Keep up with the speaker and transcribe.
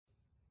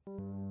This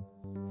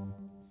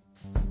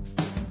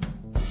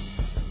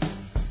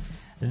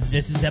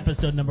is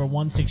episode number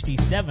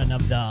 167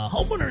 of the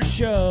Homeowner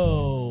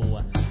Show.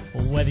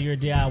 Whether you're a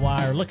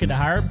DIY or looking to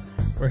hire,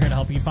 we're here to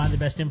help you find the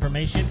best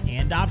information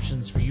and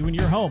options for you and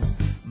your home.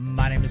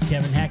 My name is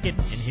Kevin Hackett,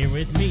 and here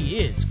with me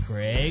is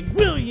Craig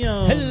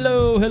Williams.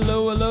 Hello,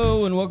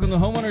 and welcome to the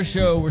Homeowner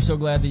Show. We're so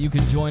glad that you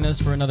could join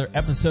us for another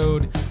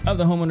episode of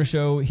the Homeowner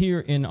Show here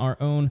in our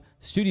own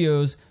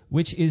studios,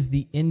 which is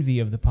the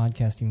envy of the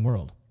podcasting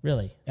world.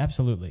 Really?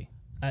 Absolutely.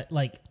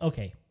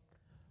 Okay.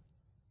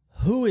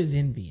 Who is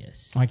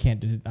envious? I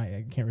can't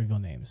reveal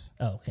names.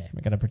 Oh, okay.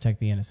 I gotta protect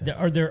the innocent.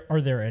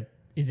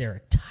 Is there a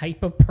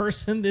type of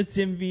person that's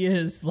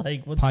envious?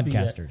 Like, what's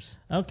podcasters?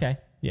 Okay.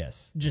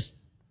 Yes. Just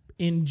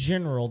in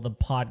general, the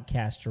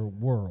podcaster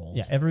world.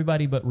 Yeah,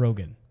 everybody but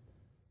Rogan.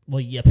 Well,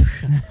 yep.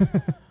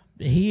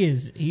 He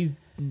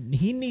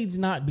needs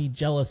not be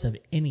jealous of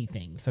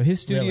anything. So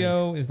his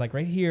studio is like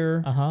right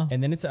here,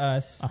 and then it's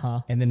us,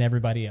 and then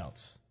everybody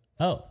else.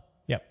 Oh.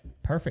 Yep.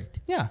 Perfect.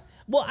 Yeah.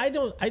 Well,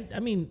 I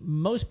mean,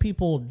 most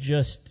people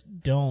just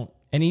don't.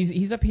 And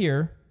he's up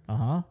here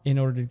in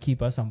order to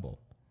keep us humble.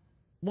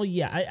 Well,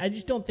 yeah, I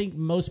just don't think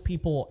most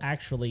people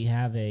actually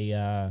have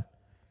a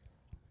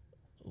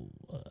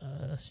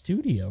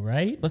studio,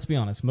 right? Let's be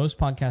honest. Most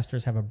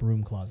podcasters have a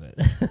broom closet.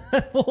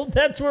 Well,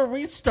 that's where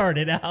we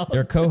started out.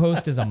 Their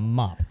co-host is a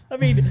mop. I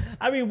mean,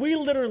 we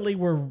literally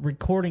were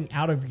recording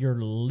out of your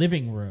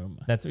living room.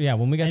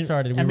 When we got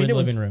started, we were in the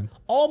living room.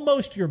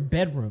 Almost your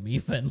bedroom,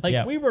 even.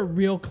 We were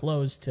real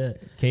close to.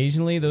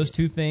 Occasionally, those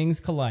two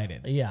things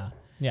collided. Yeah.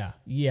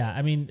 Yeah.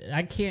 I mean,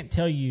 I can't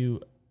tell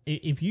you.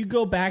 If you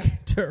go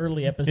back to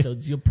early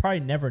episodes, you'll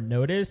probably never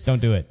notice.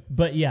 Don't do it.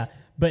 But yeah,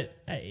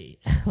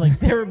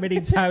 there were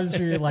many times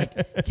where you're like,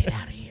 get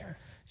out of here.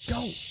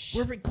 Go.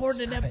 We're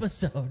recording an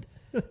episode.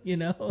 You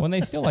know? When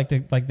they still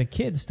the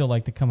kids still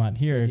like to come out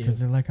here because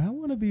they're like, I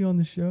want to be on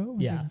the show.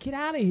 Yeah. Like, get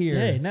out of here.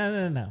 Hey,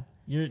 no.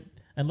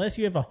 Unless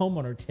you have a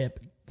homeowner tip.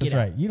 That's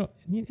right.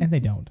 And they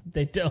don't.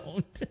 They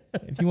don't.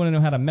 If you want to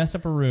know how to mess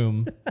up a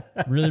room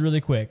really,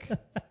 really quick,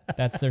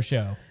 that's their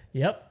show.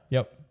 Yep.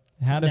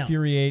 How to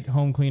infuriate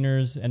home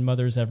cleaners and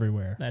mothers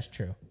everywhere. That's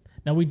true.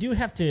 Now, we do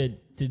have to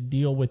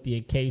deal with the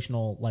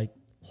occasional,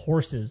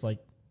 horses,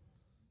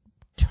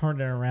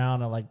 turning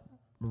around and,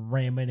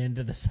 ramming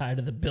into the side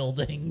of the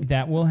building.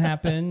 That will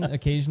happen.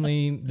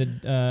 Occasionally,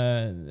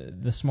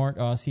 the smart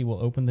Aussie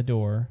will open the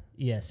door.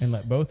 Yes. And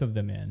let both of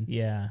them in.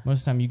 Yeah. Most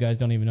of the time, you guys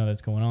don't even know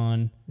that's going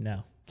on.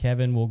 No.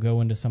 Kevin will go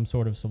into some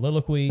sort of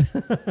soliloquy,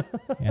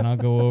 and I'll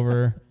go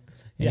over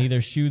and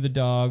either shoo the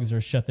dogs or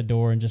shut the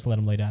door and just let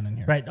them lay down in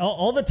here. Right.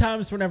 All the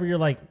times whenever you're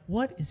like,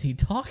 what is he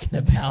talking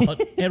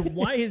about? And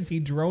why is he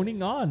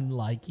droning on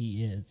like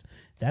he is?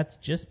 That's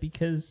just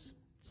because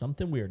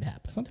something weird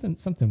happened.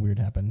 Something weird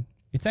happened.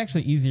 It's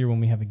actually easier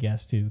when we have a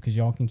guest, too, because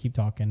y'all can keep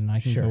talking, and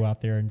I can go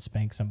out there and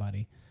spank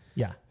somebody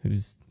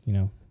who's,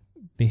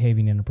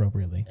 behaving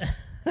inappropriately.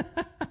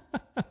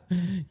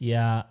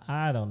 Yeah,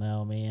 I don't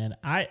know, man.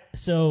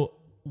 So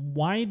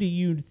why do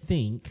you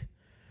think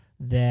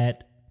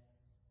that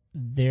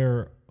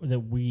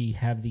we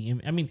have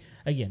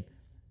again,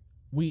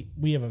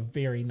 we have a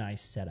very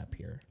nice setup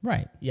here.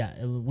 Right. Yeah,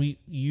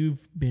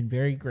 you've been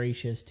very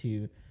gracious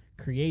to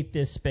create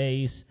this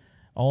space,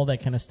 all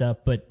that kind of stuff,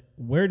 but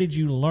where did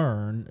you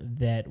learn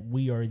that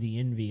we are the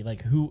envy?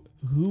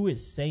 Who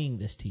is saying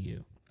this to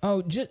you?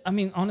 Oh,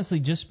 honestly,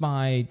 just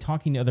by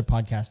talking to other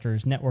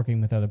podcasters, networking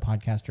with other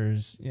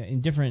podcasters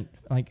in different,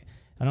 I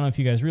don't know if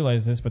you guys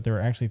realize this, but there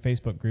are actually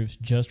Facebook groups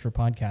just for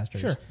podcasters.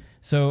 Sure.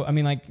 So,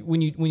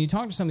 when you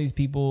talk to some of these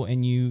people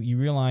and you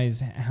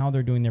realize how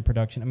they're doing their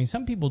production,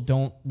 some people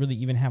don't really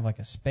even have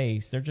a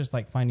space. They're just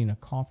finding a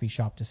coffee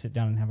shop to sit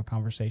down and have a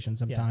conversation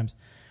sometimes.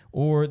 Yeah.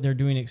 Or they're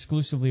doing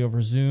exclusively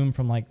over Zoom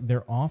from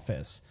their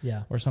office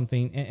or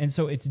something. And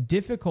so it's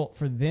difficult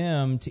for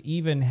them to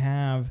even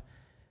have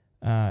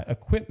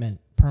equipment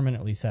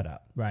permanently set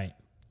up. Right.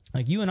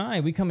 You and I,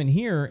 we come in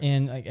here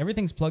and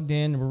everything's plugged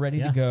in, we're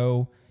ready to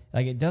go.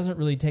 It doesn't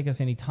really take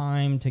us any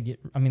time to get,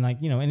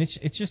 and it's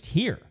just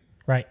here.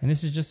 Right. And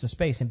this is just a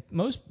space. And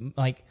most,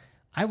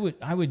 I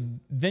would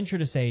venture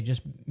to say,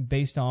 just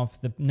based off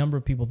the number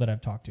of people that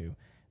I've talked to,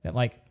 that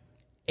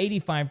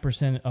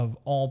 85% of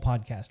all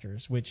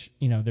podcasters, which,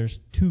 there's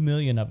 2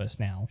 million of us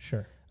now.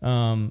 Sure.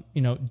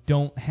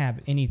 Don't have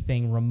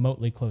anything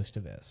remotely close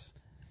to this.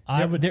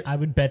 I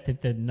would bet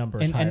that the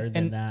number is higher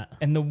than that.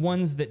 And the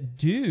ones that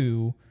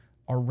do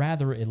are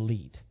rather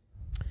elite.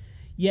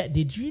 Yeah,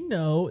 did you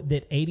know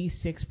that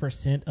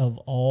 86% of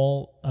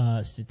all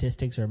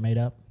statistics are made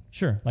up?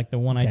 Sure, like the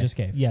one I just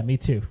gave. Yeah, me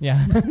too.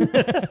 Yeah.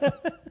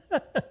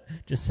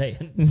 Just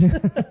saying.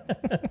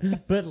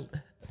 But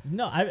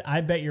no,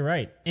 I bet you're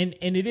right. And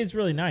it is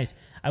really nice.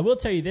 I will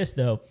tell you this,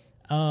 though.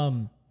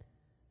 The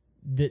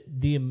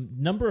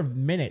number of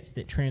minutes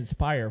that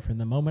transpire from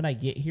the moment I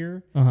get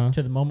here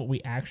to the moment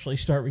we actually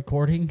start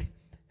recording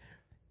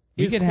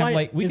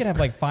We could have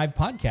like 5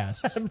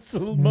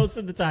 podcasts. Most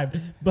of the time,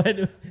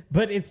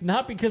 but it's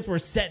not because we're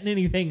setting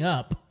anything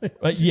up.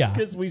 It's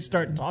because we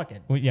start talking.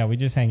 We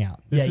just hang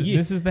out.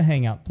 This is the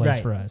hangout place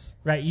for us.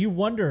 Right. You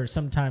wonder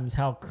sometimes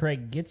how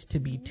Craig gets to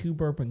be 2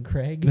 Bourbon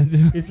Craig.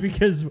 It's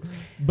because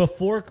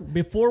before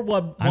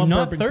one I'm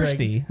not Bourbon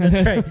thirsty. Craig,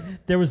 that's right.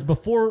 There was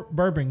before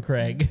Bourbon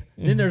Craig,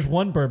 then there's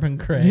 1 Bourbon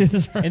Craig,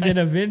 right. and then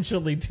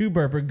eventually 2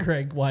 Bourbon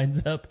Craig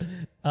winds up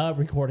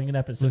recording an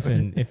episode.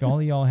 Listen, if all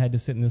of y'all had to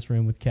sit in this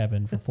room with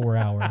Kevin for 4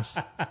 hours.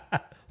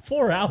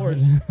 4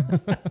 hours.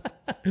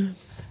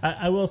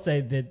 I will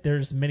say that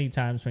there's many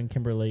times when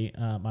Kimberly,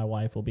 my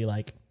wife, will be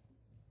like,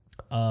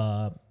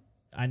 I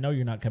know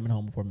you're not coming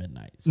home before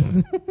midnight. So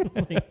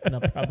no,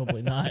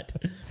 probably not.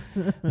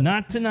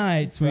 Not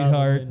tonight,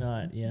 sweetheart. Probably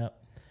not. Yep.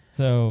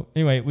 So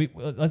anyway,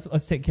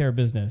 let's take care of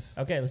business.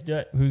 Okay, let's do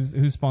it. Who's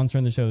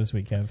sponsoring the show this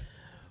week, Kev?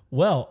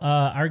 Well,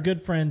 our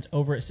good friends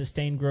over at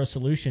Sustained Growth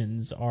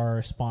Solutions are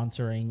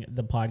sponsoring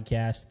the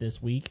podcast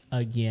this week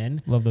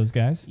again. Love those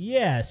guys.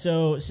 Yeah,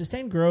 so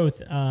Sustained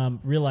Growth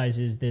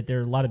realizes that there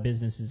are a lot of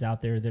businesses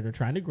out there that are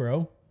trying to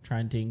grow,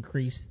 trying to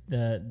increase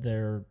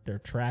their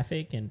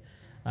traffic and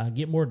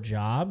get more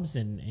jobs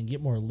and get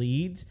more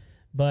leads.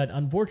 But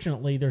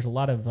unfortunately, there's a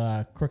lot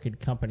of crooked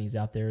companies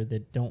out there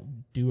that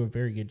don't do a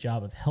very good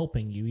job of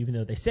helping you, even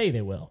though they say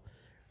they will.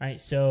 Right,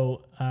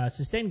 so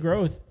Sustained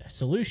Growth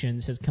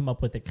Solutions has come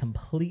up with a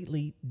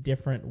completely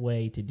different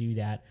way to do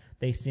that.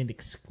 They send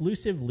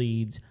exclusive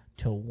leads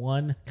to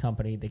one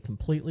company. They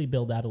completely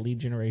build out a lead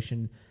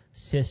generation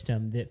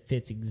system that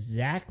fits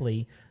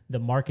exactly the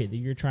market that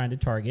you're trying to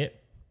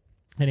target.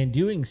 And in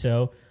doing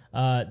so,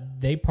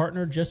 they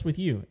partner just with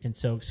you. And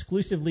so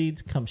exclusive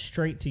leads come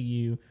straight to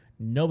you,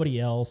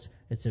 nobody else.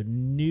 It's a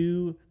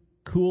new,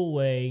 cool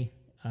way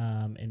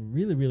and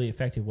really, really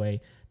effective way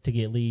to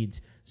get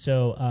leads.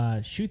 So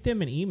shoot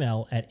them an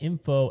email at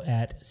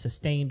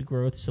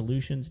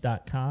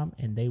info@sustainedgrowthsolutions.com,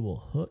 and they will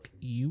hook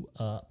you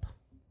up.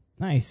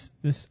 Nice.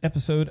 This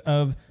episode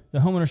of The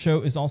Homeowner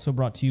Show is also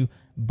brought to you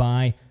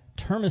by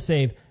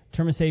TermaSave.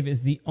 TermaSave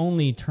is the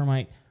only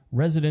termite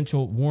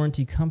residential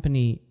warranty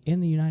company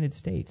in the United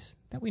States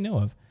that we know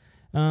of.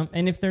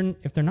 And if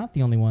they're not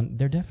the only one,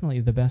 they're definitely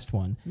the best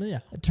one. Yeah.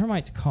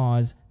 Termites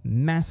cause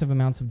massive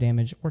amounts of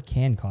damage, or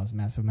can cause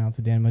massive amounts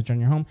of damage on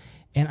your home.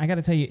 And I got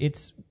to tell you,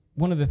 it's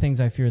one of the things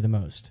I fear the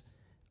most.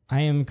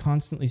 I am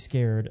constantly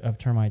scared of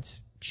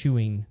termites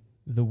chewing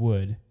the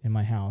wood in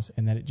my house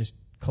and that it just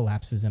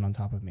collapses in on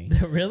top of me.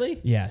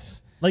 Really?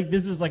 Yes. Like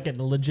this is like a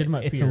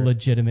legitimate fear. It's a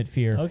legitimate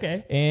fear.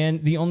 Okay.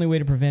 And the only way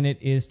to prevent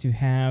it is to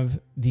have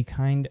the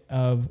kind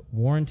of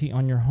warranty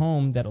on your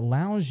home that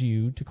allows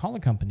you to call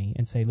a company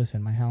and say,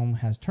 listen, my home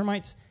has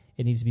termites.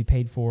 It needs to be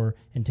paid for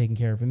and taken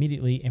care of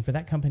immediately. And for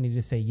that company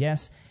to say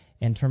yes,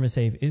 and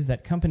TermaSave is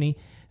that company,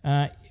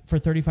 for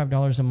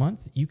 $35 a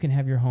month, you can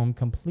have your home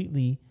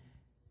completely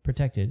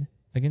protected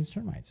against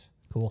termites.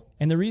 Cool.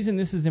 And the reason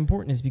this is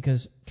important is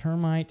because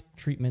termite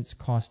treatments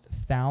cost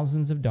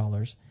thousands of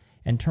dollars,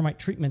 and termite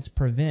treatments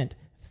prevent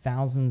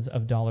thousands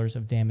of dollars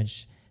of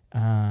damage.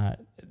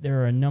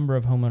 There are a number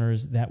of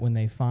homeowners that when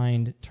they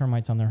find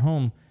termites on their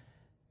home,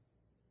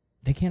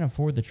 they can't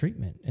afford the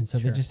treatment, and so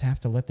they just have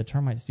to let the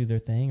termites do their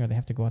thing, or they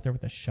have to go out there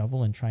with a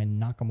shovel and try and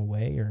knock them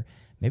away, or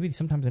maybe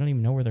sometimes they don't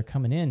even know where they're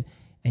coming in.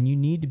 And you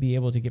need to be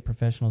able to get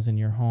professionals in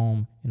your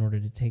home in order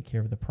to take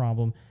care of the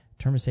problem.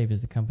 TermaSave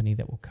is the company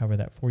that will cover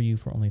that for you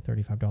for only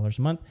 $35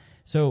 a month.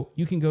 So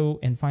you can go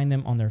and find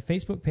them on their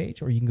Facebook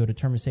page, or you can go to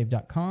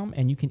termasave.com,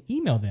 and you can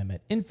email them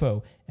at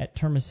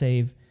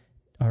info@termasave,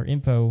 or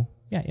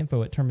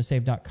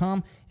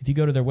info@termasave.com. If you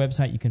go to their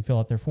website, you can fill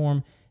out their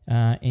form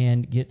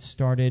and get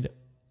started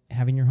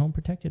having your home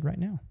protected right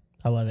now.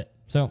 I love it.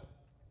 So,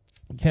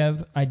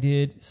 Kev, I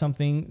did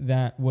something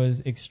that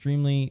was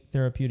extremely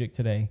therapeutic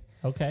today.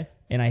 Okay.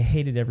 And I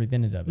hated every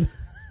minute of it.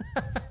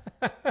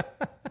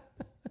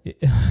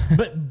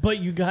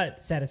 But you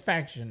got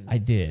satisfaction. I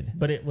did.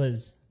 But it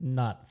was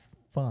not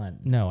fun.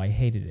 No, I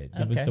hated it.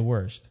 It was the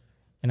worst.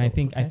 And I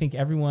think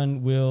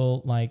everyone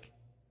will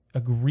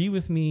agree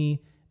with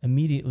me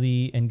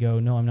immediately and go,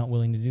 no, I'm not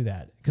willing to do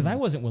that. Because I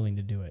wasn't willing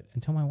to do it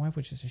until my wife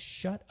was just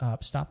shut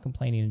up, stop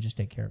complaining, and just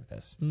take care of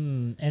this.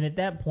 And at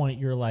that point,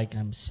 you're like,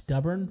 I'm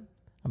stubborn.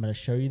 I'm going to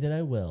show you that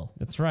I will.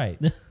 That's right.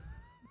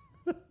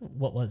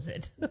 What was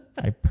it?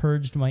 I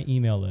purged my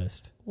email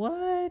list.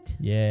 What?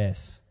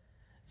 Yes.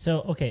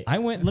 So, okay. I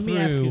went Let through me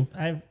ask you.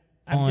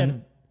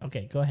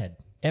 Okay, go ahead.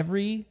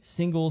 Every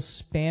single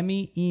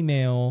spammy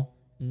email,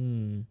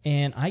 and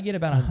I get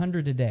about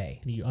 100 a day.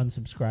 And you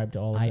unsubscribe to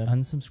all of them? I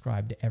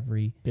unsubscribe to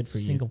every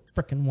single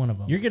frickin' one of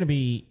them. You're going to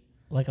be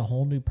like a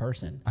whole new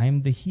person. I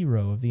am the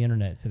hero of the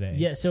internet today.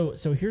 Yeah, so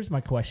here's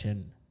my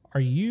question. Are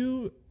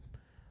you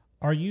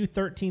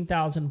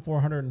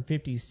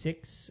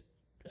 13,456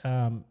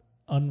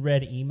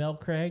 unread email,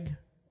 Craig?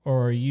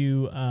 Or are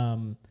you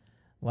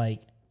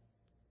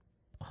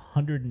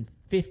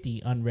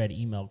 150 unread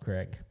email,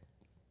 Craig?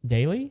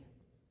 Daily?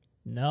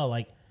 No,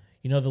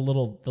 the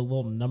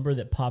little number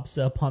that pops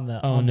up on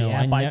the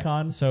app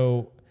icon.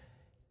 So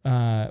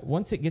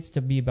Once it gets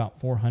to be about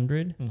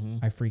 400,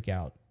 I freak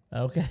out.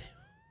 Okay.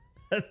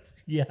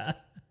 Yeah.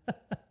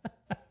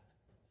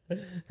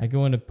 I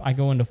go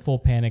into full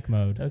panic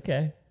mode.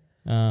 Okay.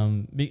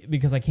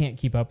 Because I can't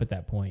keep up at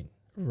that point.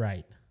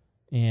 Right.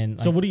 And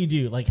so what do you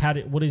do? Like,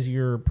 what is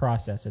your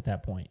process at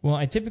that point? Well,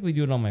 I typically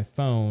do it on my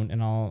phone,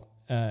 and I'll,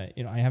 I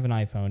have an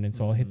iPhone, and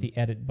so I'll hit the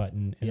edit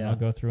button, and I'll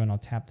go through and I'll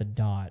tap the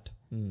dot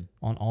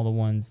on all the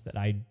ones that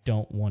I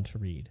don't want to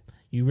read.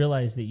 You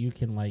realize that you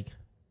can like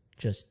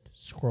just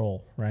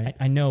scroll, right?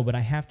 I know, but I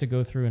have to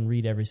go through and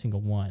read every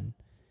single one.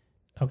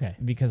 Okay.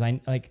 Because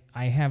I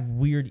have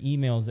weird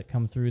emails that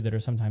come through that are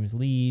sometimes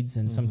leads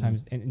and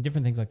sometimes and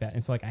different things like that.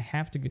 And so I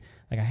have to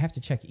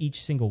check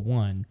each single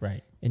one,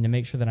 right, and to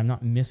make sure that I'm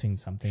not missing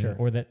something, sure,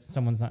 or that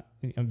someone's not,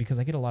 because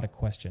I get a lot of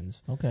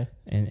questions, okay,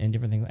 and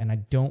different things, and I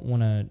don't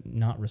want to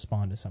not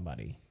respond to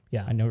somebody.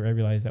 Yeah. I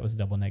realized that was a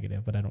double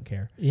negative, but I don't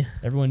care. Yeah.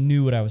 Everyone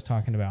knew what I was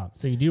talking about.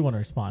 So you do want to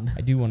respond.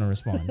 I do want to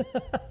respond.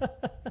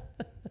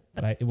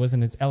 But it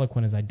wasn't as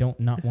eloquent as I don't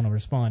not want to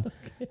respond.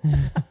 Okay.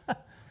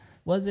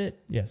 Was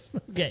it? Yes.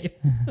 Okay.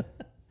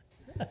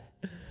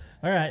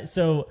 All right.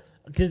 So,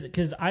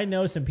 because I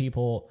know some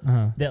people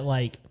that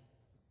like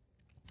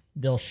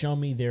they'll show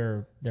me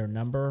their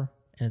number,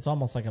 and it's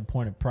almost like a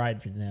point of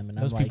pride for them. And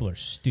those I'm people like, are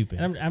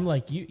stupid. And I'm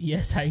like,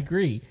 yes, I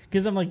agree.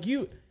 Because I'm like,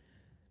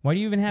 why do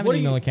you even have an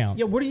email account?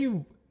 Yeah.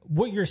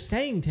 What you're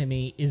saying to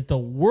me is the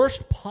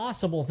worst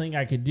possible thing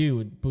I could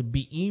do would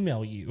be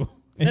email you.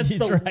 That's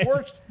the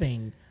worst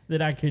thing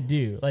that I could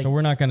do. Like, so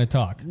we're not going to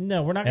talk.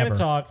 No, we're not going to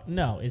talk.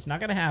 No, it's not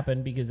going to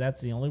happen, because that's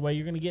the only way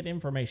you're going to get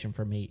information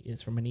from me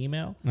is from an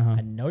email.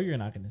 I know you're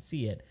not going to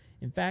see it.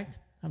 In fact,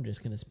 I'm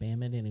just going to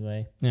spam it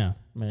anyway. Yeah.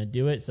 I'm going to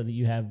do it so that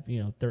you have,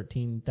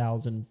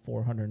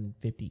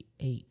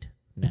 13,458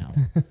 now.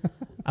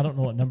 I don't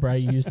know what number I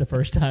used the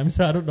first time,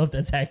 so I don't know if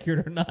that's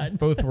accurate or not.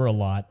 Both were a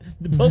lot.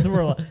 Both were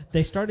a lot.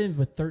 They started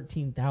with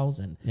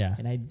 13,000. Yeah.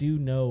 And I do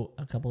know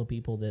a couple of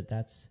people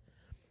that's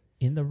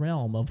in the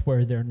realm of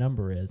where their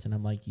number is, and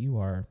I'm like, you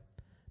are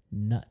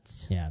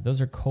nuts. Yeah, those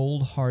are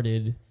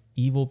cold-hearted,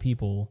 evil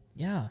people.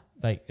 Yeah.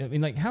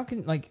 How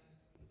can,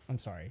 I'm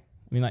sorry.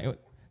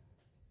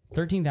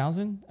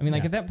 13,000?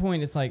 At that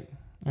point, it's like,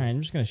 all right,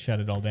 I'm just going to shut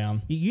it all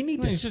down. You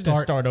need to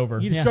start over.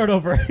 You start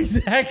over.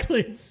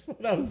 Exactly. That's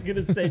what I was going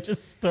to say.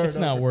 Just start It's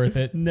over. not worth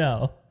it.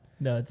 No,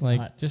 it's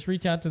not. Just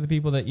reach out to the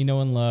people that you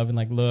know and love,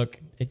 and look,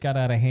 it got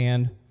out of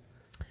hand.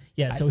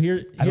 Yeah, so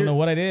here I don't know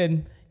what I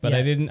did. But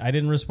I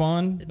didn't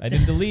respond. I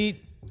didn't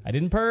delete. I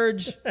didn't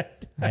purge. I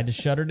had to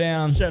shut her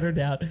down. Shut her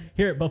down.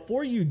 Here,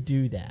 before you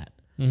do that,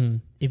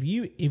 if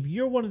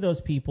you're one of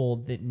those people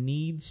that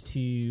needs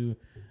to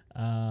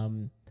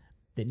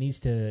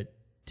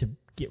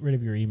get rid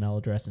of your email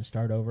address and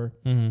start over,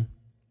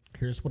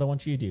 here's what I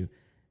want you to do.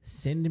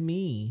 Send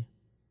me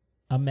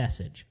a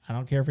message. I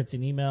don't care if it's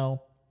an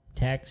email,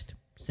 text,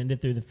 send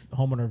it through the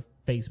homeowner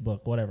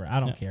Facebook, whatever. I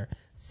don't care.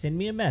 Send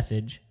me a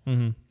message.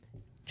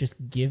 Just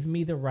give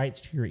me the rights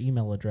to your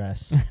email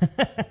address,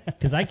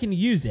 because I can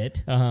use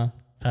it.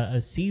 A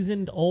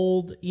seasoned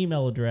old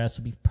email address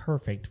would be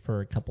perfect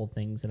for a couple of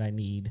things that I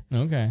need.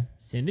 Okay.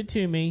 Send it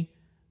to me,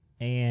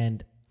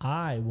 and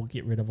I will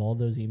get rid of all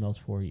those emails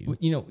for you.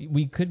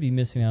 We could be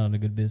missing out on a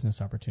good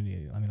business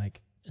opportunity.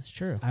 It's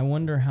true. I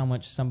wonder how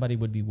much somebody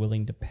would be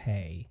willing to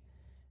pay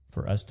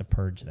for us to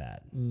purge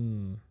that.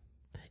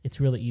 It's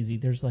really easy.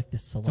 There's like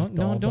this select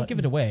all. Don't give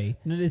it away.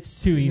 No,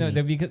 it's too easy.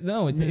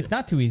 It's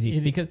not too easy.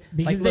 Because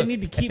they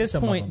need to keep at this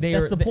some point, of them.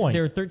 That's the point.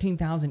 There are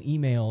 13,000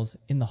 emails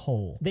in the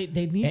hole. They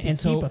need to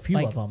keep a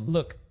few of them.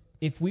 Look,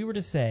 if we were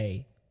to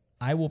say,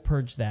 I will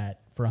purge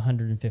that for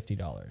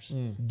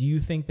 $150, do you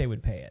think they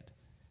would pay it?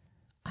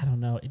 I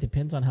don't know. It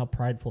depends on how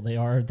prideful they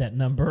are of that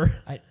number.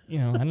 I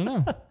don't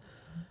know.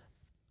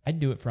 I'd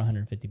do it for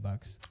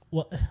 $150.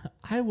 Well,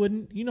 I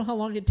wouldn't. You know how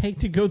long it'd take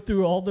to go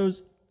through all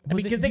those?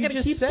 Because they got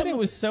to keep some. It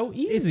was so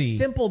easy. It's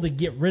simple to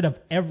get rid of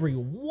every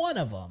one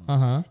of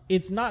them.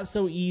 It's not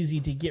so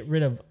easy to get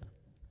rid of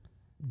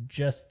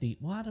just the.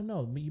 Well, I don't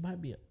know. But you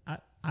might be.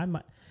 I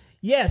might.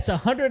 Yes,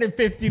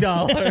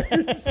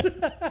 $150.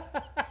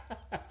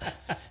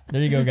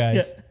 There you go,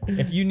 guys.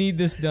 Yeah. If you need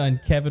this done,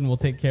 Kevin will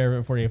take care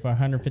of it for you for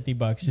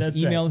 $150. Just That's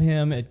email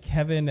him at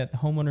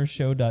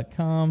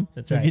kevin@homeownershow.com.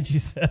 That's He'll right. get you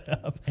set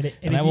up.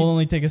 And I will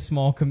only take a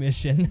small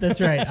commission.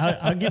 That's right.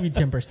 I'll give you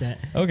 10%.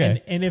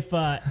 Okay. And if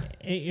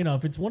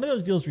if it's one of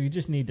those deals where you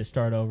just need to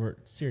start over,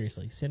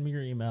 seriously, send me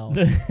your email.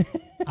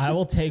 I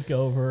will take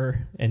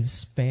over and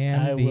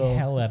spam the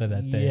hell out of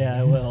that thing. Yeah,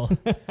 I will.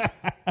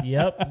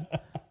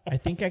 Yep. I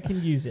think I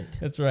can use it.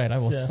 That's right. I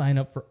will sign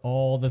up for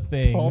all the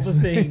things. All the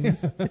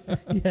things.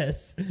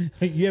 Yes.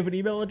 You have an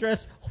email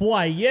address?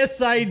 Why,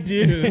 yes, I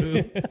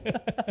do.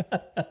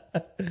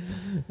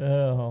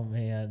 Oh,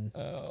 man.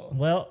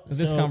 Well,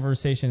 this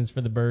conversation is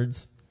for the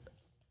birds.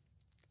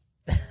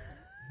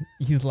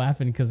 He's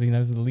laughing because he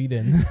knows the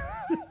lead-in.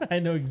 I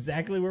know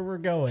exactly where we're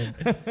going.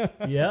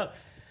 Yep.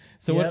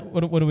 So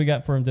what do we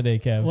got for him today,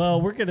 Kev?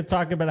 Well, we're going to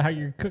talk about how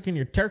you're cooking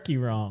your turkey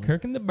wrong.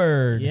 Cooking the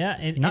bird. Yeah,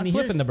 and not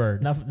flipping the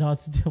bird. No,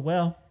 it's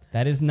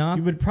that is not.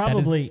 You would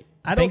probably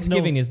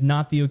Thanksgiving is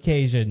not the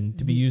occasion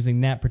to be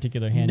using that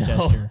particular hand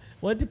gesture.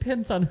 Well, it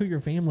depends on who your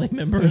family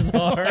members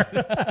are.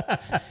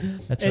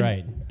 That's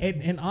right.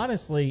 And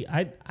honestly,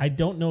 I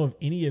don't know of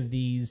any of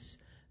these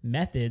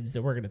methods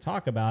that we're going to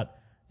talk about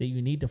that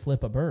you need to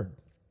flip a bird.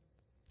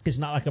 It's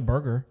not like a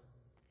burger.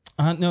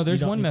 No,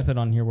 there's one method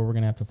on here where we're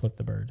going to have to flip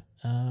the bird.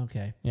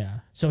 Okay. Yeah.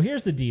 So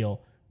here's the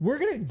deal. We're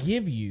going to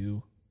give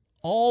you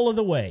all of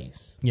the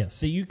ways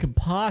that you could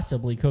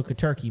possibly cook a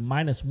turkey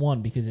minus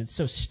one because it's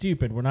so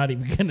stupid we're not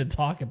even going to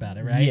talk about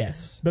it, right?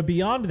 Yes. But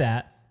beyond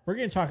that, we're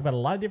going to talk about a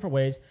lot of different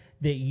ways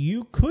that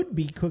you could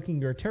be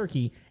cooking your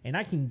turkey, and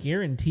I can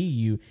guarantee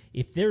you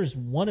if there's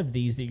one of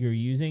these that you're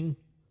using,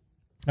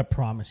 I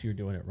promise you're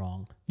doing it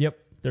wrong. Yep.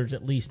 There's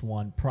at least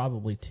one,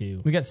 probably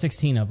two. We got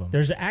 16 of them.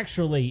 There's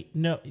actually,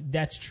 no,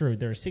 that's true.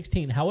 There's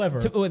 16. However,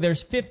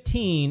 there's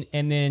 15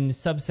 and then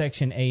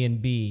subsection A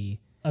and B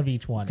of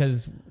each one.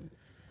 Because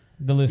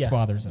the list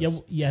bothers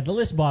us. Yeah, the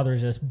list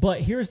bothers us.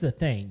 But here's the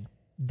thing.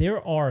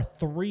 There are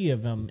 3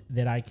 of them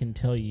that I can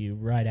tell you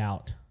right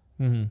out.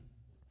 Mm-hmm.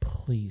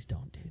 Please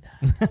don't do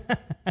that.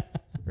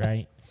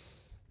 Right?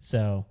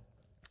 So,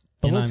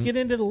 but let's get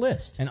into the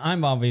list. And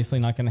I'm obviously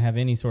not going to have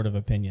any sort of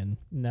opinion.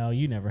 No,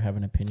 you never have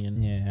an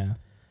opinion. Yeah.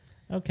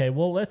 Okay,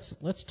 well,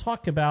 let's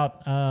talk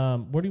about,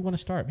 where do you want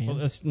to start, man? Well,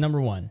 that's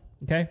number 1.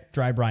 Okay.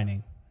 Dry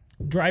brining.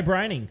 Dry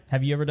brining.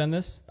 Have you ever done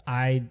this?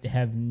 I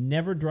have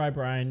never dry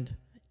brined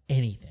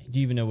anything. Do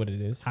you even know what it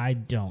is? I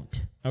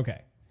don't.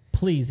 Okay.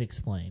 Please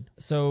explain.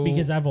 So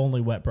because I've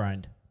only wet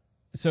brined.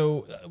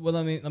 So well,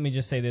 let me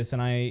just say this,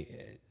 and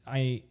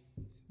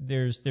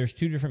there's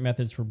 2 different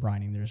methods for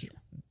brining. There's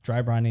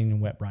dry brining and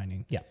wet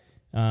brining. Yeah.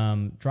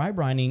 Dry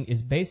brining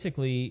is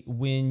basically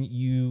when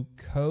you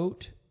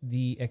coat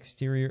the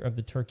exterior of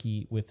the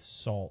turkey with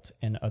salt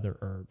and other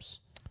herbs.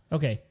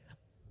 Okay.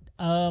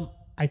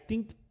 I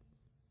think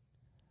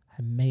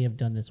I may have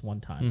done this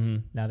one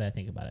time. Now that I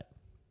think about it.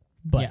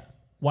 But yeah.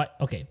 What?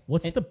 Okay.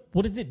 What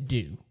does it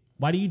do?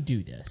 Why do you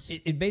do this?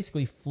 It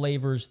basically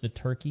flavors the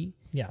turkey.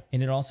 Yeah.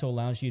 And it also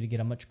allows you to get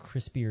a much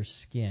crispier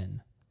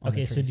skin.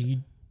 Okay. So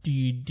do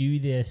you do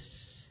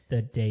this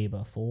the day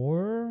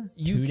before?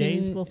 2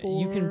 days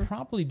before? You can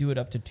probably do it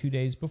up to 2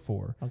 days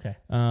before. Okay.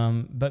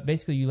 But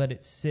basically you let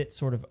it sit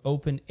sort of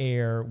open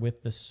air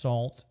with the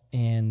salt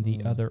and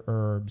the other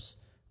herbs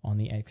on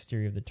the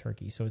exterior of the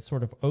turkey. So it's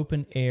sort of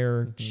open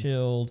air,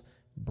 chilled,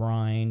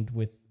 brined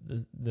with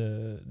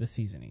the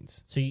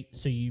seasonings.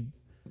 So you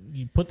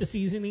put the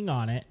seasoning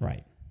on it.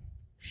 Right.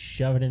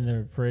 Shove it in the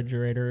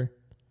refrigerator.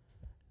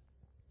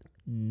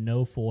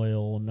 No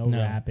foil, no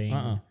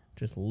wrapping.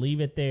 Just leave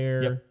it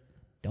there. Yep.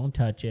 Don't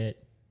touch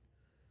it.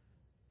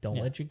 Don't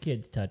let your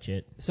kids touch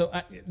it. So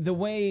the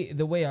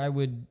way I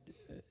would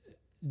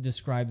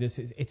describe this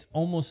is it's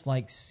almost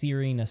like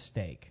searing a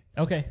steak.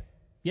 Okay.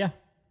 Yeah.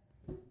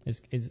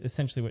 Is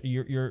essentially what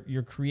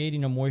you're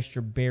creating a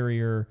moisture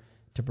barrier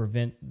to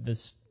prevent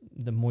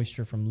the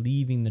moisture from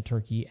leaving the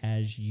turkey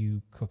as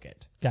you cook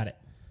it. Got it.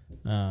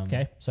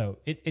 Okay. So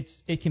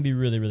it can be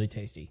really, really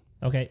tasty.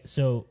 Okay.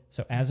 So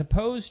as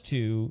opposed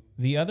to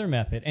the other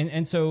method,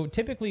 and so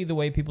typically the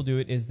way people do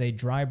it is they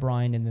dry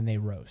brine and then they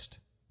roast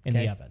in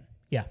the oven.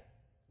 Yeah.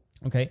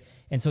 Okay.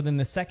 And so then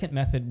the second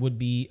method would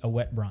be a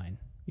wet brine.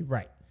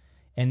 Right.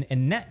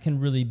 And that can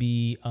really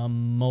be a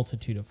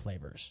multitude of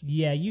flavors.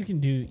 Yeah, you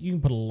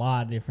can put a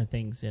lot of different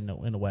things in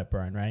a wet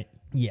brine, right?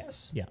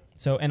 Yes. Yeah.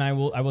 So and I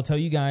will tell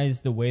you guys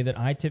the way that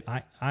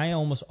I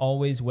almost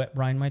always wet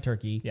brine my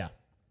turkey. Yeah.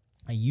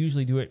 I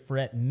usually do it for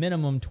at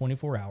minimum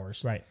 24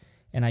 hours. Right.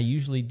 And I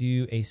usually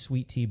do a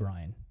sweet tea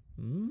brine.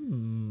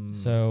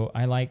 So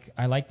I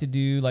like to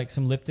do like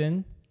some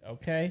Lipton.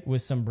 Okay.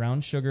 With some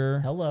brown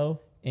sugar.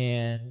 Hello.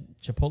 And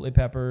chipotle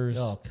peppers.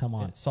 Oh, come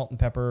on. Salt and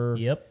pepper.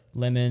 Yep.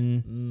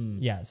 Lemon.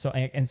 Yeah. So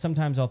and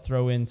sometimes I'll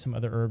throw in some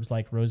other herbs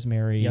like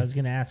rosemary. Yeah, I was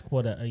gonna ask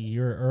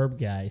you're a herb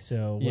guy,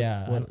 so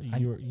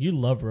you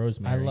love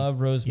rosemary. I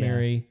love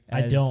rosemary. Yeah.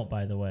 I don't,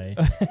 by the way.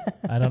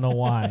 I don't know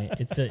why.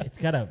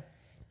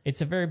 It's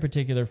a very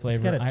particular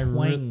flavor. It's got a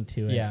twang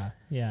to it. Yeah.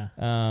 Yeah.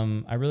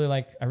 I really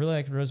like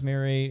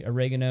rosemary,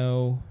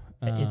 oregano.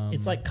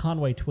 It's like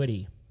Conway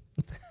Twitty.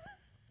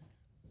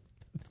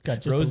 It's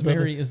got just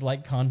rosemary is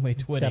like Conway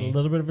Twitty. It's got a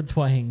little bit of a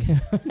twang.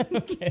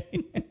 Okay.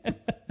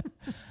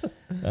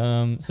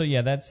 So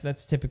yeah,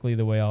 that's typically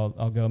the way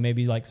I'll go.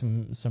 Maybe like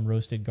some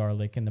roasted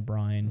garlic in the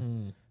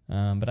brine.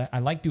 But I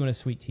like doing a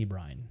sweet tea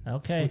brine.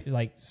 Okay.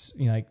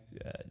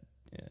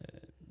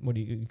 What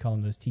do you call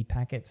them? Those tea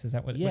packets? Is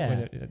that what?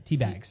 Yeah. Tea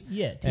bags.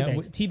 Yeah, tea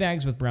bags. Tea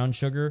bags with brown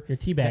sugar. You're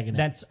teabagging it.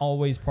 That's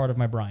always part of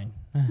my brine.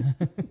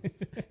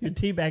 You're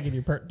teabagging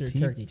your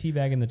turkey.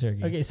 Teabagging the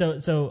turkey. Okay,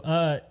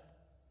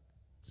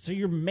 so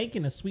you're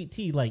making a sweet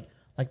tea like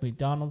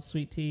McDonald's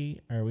sweet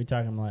tea, or are we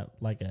talking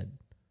like a?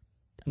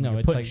 No,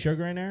 it's putting like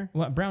sugar in there.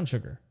 What, brown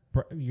sugar?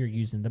 You're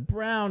using the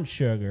brown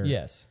sugar.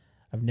 Yes.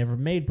 I've never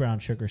made brown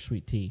sugar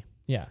sweet tea.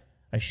 Yeah.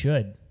 I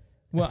should.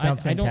 Well,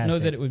 I don't know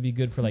that it would be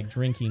good for like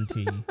drinking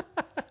tea.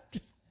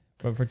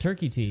 But for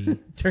turkey tea,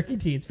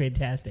 it's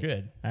fantastic.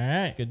 Good. All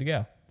right. It's good to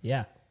go.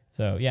 Yeah.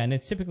 So yeah, and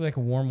it's typically like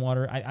a warm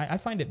water. I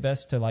find it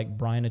best to like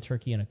brine a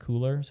turkey in a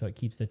cooler so it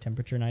keeps the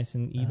temperature nice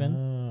and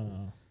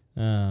even.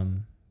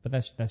 But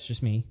that's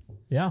just me.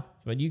 Yeah.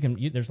 But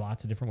there's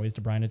lots of different ways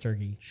to brine a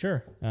turkey.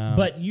 Sure.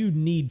 But you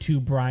need to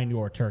brine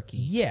your turkey.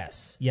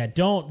 Yes. Yeah,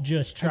 don't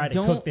just try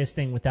to cook this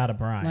thing without a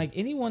brine. Like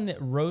anyone that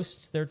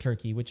roasts their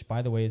turkey, which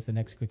by the way is the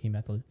next cooking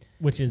method.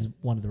 Which is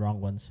one of the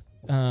wrong ones.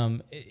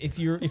 If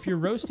you're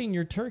roasting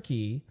your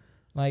turkey,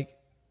 like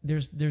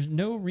there's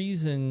no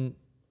reason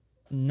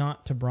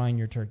not to brine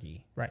your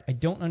turkey. Right. I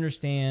don't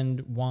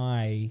understand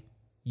why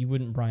you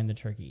wouldn't brine the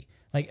turkey.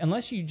 Like,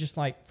 unless you just,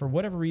 like, for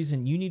whatever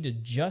reason, you need to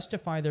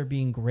justify there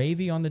being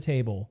gravy on the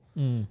table,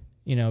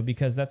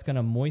 because that's going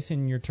to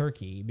moisten your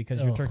turkey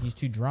because your turkey's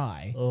too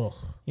dry. Ugh.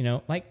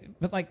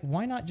 But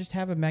why not just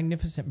have a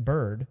magnificent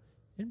bird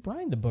and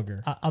brine the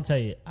booger? I'll tell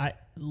you,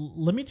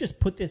 let me just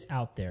put this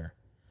out there.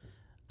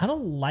 I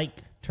don't like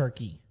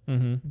turkey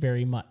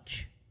very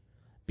much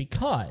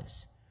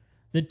because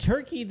the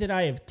turkey that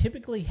I have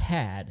typically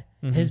had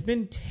has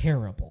been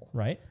terrible.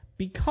 Right.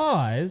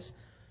 Because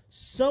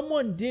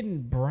someone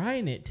didn't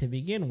brine it to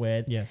begin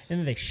with. Yes. And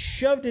then they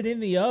shoved it in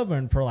the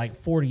oven for like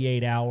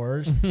 48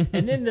 hours.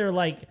 And then they're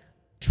like,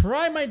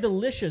 try my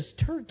delicious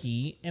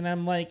turkey. And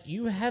I'm like,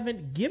 you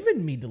haven't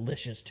given me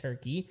delicious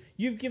turkey.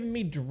 You've given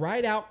me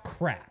dried out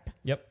crap.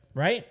 Yep.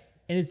 Right?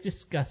 And it's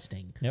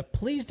disgusting. Yep.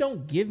 Please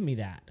don't give me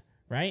that.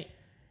 Right?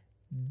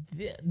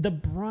 The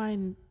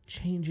brine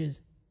changes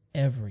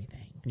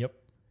everything. Yep.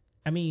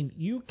 I mean,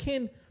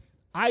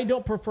 I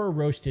don't prefer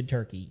roasted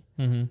turkey.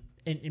 Mm-hmm.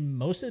 And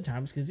most of the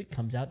times because it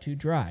comes out too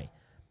dry.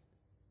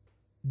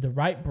 The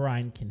right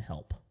brine can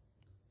help.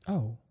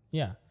 Oh,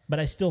 yeah. But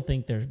I still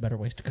think there's better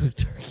ways to cook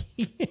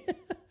turkey.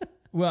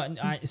 Well,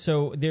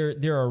 so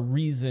there are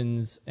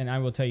reasons, and I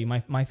will tell you,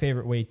 my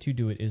favorite way to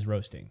do it is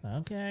roasting.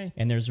 Okay.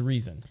 And there's a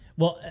reason.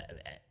 Well,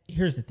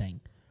 here's the thing.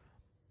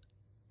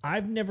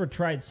 I've never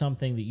tried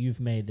something that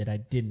you've made that I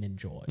didn't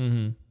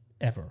enjoy.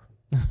 Ever.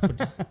 Which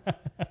is,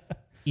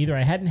 either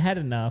I hadn't had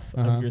enough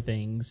of your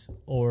things,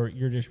 or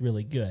you're just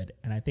really good,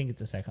 and I think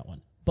it's the second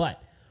one.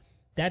 But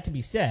that to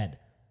be said,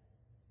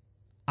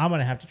 I'm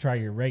gonna have to try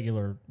your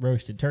regular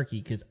roasted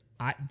turkey because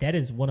that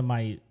is one of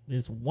my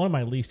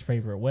least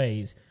favorite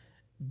ways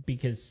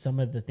because some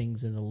of the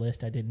things in the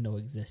list I didn't know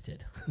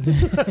existed.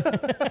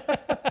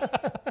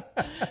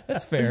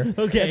 That's fair.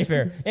 Okay. That's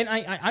fair. And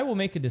I will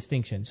make a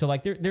distinction. So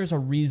like there's a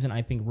reason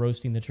I think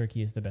roasting the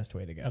turkey is the best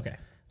way to go. Okay.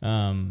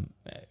 And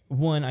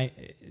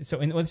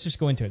let's just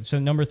go into it. So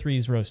number 3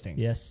 is roasting.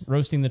 Yes.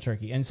 Roasting the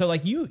turkey. And so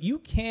like you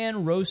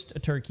can roast a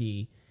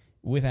turkey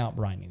without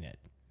brining it.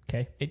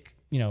 Okay. It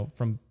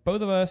from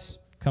both of us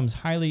comes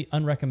highly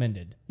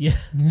unrecommended. Yeah.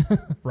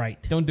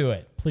 Right. Don't do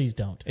it. Please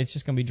don't. It's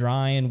just gonna be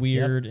dry and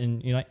weird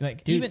and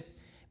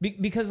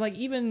because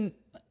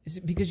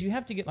you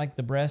have to get like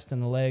the breast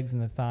and the legs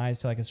and the thighs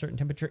to like a certain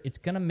temperature, it's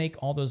gonna make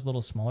all those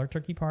little smaller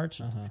turkey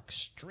parts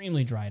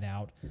extremely dried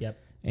out. Yep.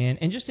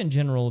 And just in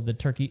general, the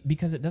turkey,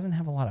 because it doesn't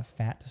have a lot of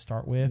fat to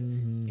start with,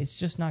 it's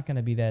just not going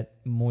to be that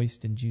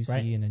moist and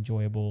juicy and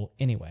enjoyable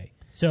anyway.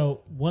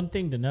 So one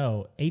thing to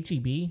know,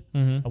 H-E-B,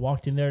 I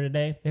walked in there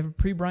today. They have a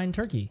pre-brined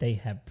turkey. They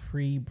have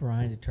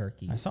pre-brined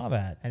turkey. I saw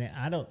that. And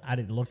I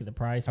didn't look at the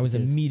price. I was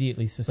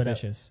immediately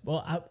suspicious.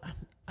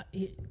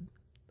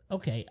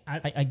 Okay.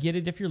 I get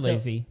it if you're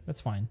lazy.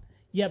 That's fine.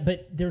 Yeah,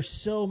 but there's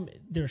so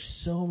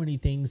many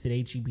things that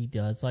H-E-B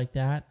does like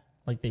that.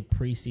 Like they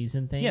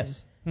pre-season things.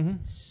 Yes.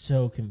 It's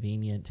so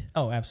convenient.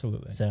 Oh,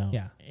 absolutely. So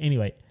yeah.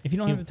 Anyway, if you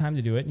don't have the time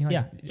to do it,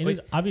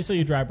 obviously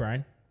you dry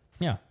brine.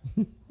 Yeah.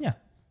 Yeah.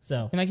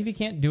 So and like if you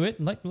can't do it,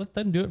 let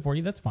them do it for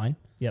you. That's fine.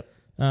 Yep.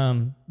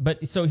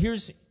 But so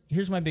here's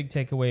my big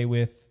takeaway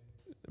with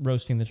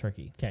roasting the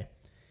turkey. Okay.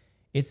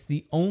 It's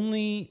the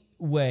only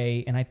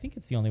way, and I think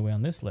it's the only way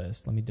on this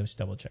list. Let me just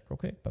double check real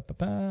quick.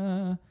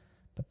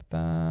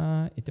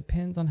 It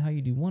depends on how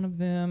you do one of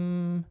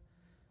them.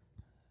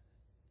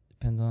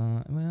 Depends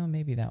on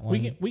maybe that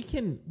one. We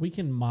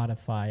can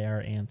modify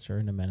our answer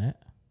in a minute.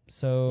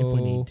 So if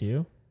we need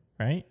to,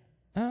 right?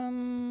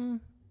 Hang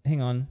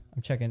on,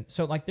 I'm checking.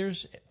 So like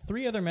there's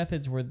 3 other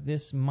methods where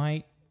this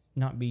might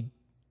not be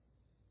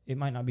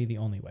the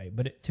only way,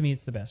 but to me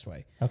it's the best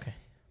way. Okay.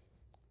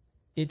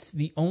 It's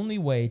the only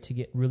way to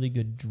get really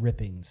good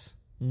drippings.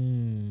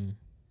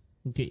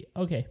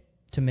 Okay.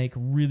 To make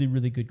really,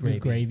 really good gravy.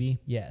 Good gravy.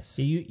 Yes.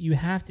 You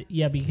have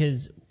to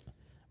because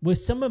with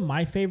some of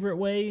my favorite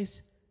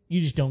ways, you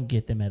just don't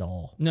get them at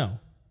all. No.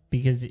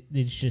 Because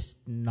it's just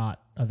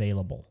not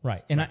available.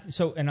 Right. And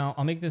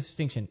I'll make this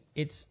distinction.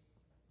 It's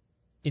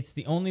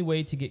the only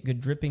way to get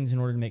good drippings in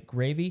order to make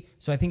gravy.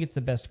 So I think it's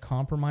the best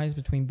compromise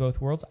between both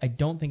worlds. I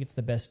don't think it's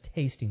the best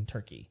tasting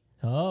turkey.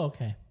 Oh,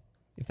 okay.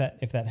 If that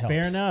helps.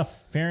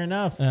 Fair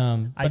enough.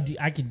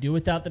 I could do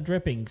without the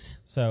drippings.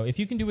 So if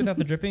you can do without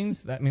the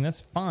drippings,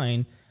 that's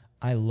fine.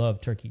 I love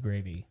turkey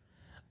gravy.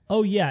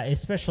 Oh yeah,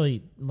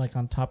 especially like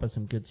on top of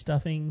some good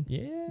stuffing.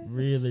 Yes.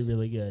 Really,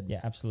 really good. Yeah,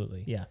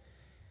 absolutely. Yeah.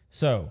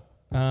 So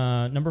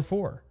number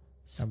 4,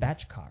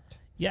 spatchcocked.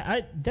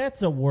 Yeah,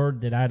 that's a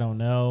word that I don't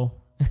know.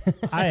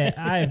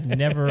 I've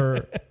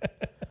never.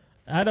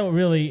 I don't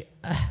really.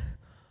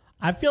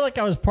 I feel like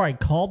I was probably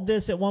called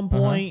this at one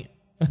point.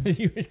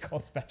 You were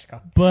called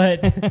spatchcock.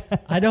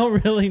 But I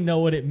don't really know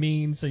what it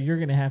means, so you're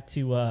gonna have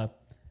to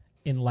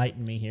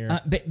enlighten me here.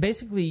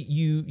 Basically,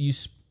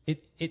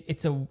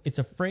 it's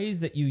a phrase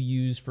that you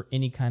use for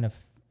any kind of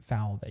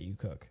fowl that you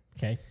cook.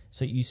 Okay.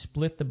 So you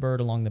split the bird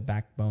along the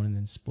backbone and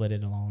then split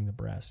it along the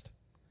breast.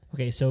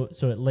 Okay, so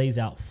it lays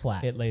out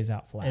flat. It lays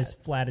out flat. As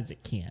flat as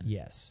it can.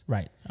 Yes.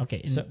 Right.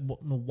 Okay. And So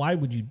why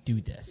would you do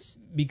this?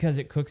 because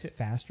it cooks it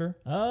faster.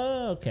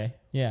 Oh, okay.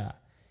 Yeah.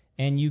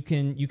 And you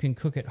can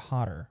cook it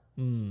hotter.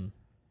 And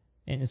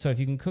so if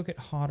you can cook it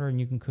hotter and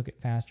you can cook it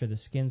faster, the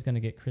skin's going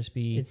to get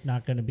crispy. It's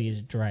not going to be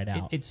as dried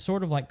out. It's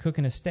sort of like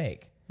cooking a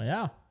steak.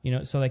 Yeah.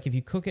 So like if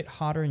you cook it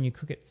hotter and you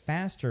cook it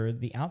faster,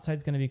 the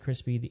outside's going to be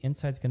crispy, the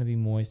inside's going to be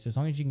moist. As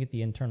long as you can get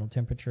the internal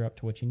temperature up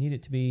to what you need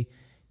it to be,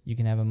 you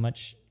can have a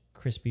much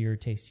crispier,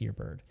 tastier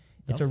bird.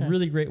 It's a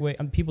really great way.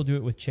 People do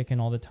it with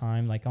chicken all the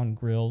time, like on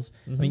grills.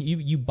 I mean,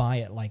 you buy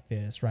it like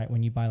this, right?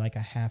 When you buy like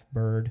a half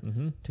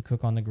bird to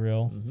cook on the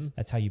grill,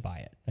 that's how you buy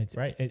it. It's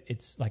right.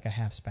 It's like a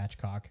half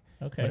spatchcock.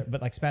 Okay.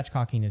 But like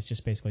spatchcocking is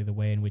just basically the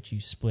way in which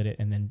you split it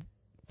and then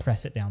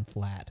press it down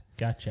flat.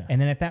 Gotcha. And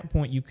then at that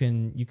point you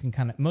can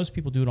kind of, most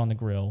people do it on the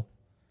grill.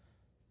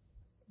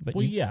 But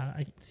yeah,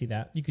 I can see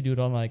that. You could do it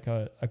on like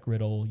a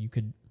griddle. You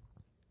could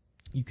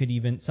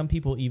even, some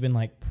people even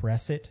like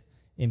press it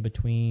in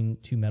between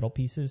two metal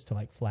pieces to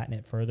like flatten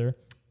it further.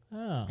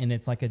 Oh. And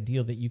it's like a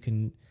deal that you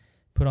can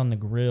put on the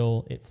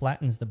grill. It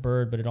flattens the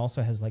bird, but it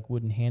also has like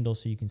wooden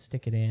handles so you can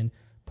stick it in,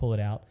 pull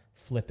it out,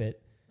 flip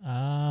it.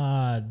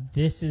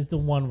 This is the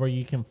one where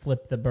you can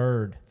flip the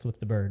bird. Flip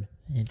the bird.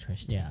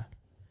 Interesting. Yeah.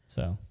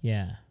 So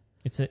Yeah.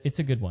 it's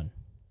a good one.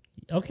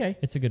 Okay.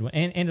 It's a good one.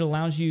 And it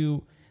allows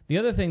you, the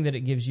other thing that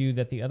it gives you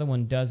that the other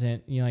one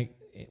doesn't, like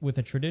with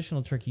a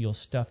traditional turkey, you'll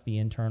stuff the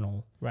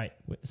internal. Right.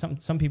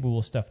 Some people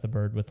will stuff the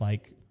bird with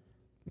like,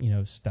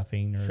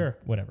 stuffing or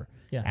whatever.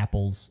 Yeah.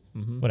 Apples,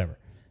 whatever.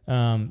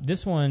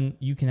 This one,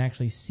 you can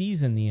actually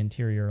season the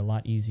interior a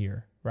lot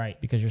easier. Right.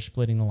 Because you're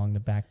splitting along the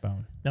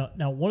backbone.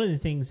 Now, one of the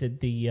things that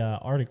the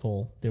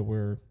article that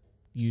we're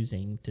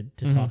using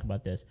to talk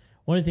about this,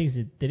 one of the things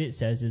that it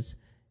says is,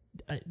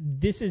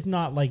 this is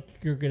not like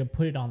you're going to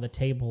put it on the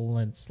table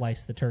and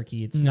slice the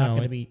turkey. It's not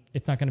going to be.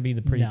 It's not going to be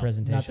the pretty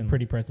presentation. Not the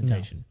pretty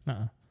presentation.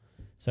 No.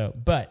 So,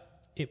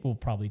 but it will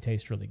probably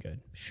taste really good.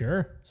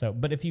 Sure. So,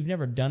 but if you've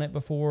never done it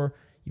before,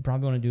 you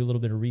probably want to do a little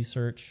bit of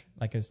research,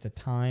 like as to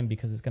time,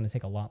 because it's going to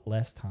take a lot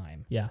less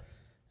time. Yeah.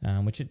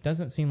 Which it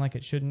doesn't seem like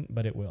it shouldn't,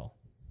 but it will.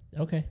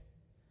 Okay.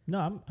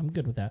 No, I'm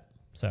good with that.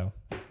 So,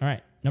 all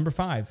right, number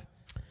 5.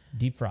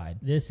 Deep fried.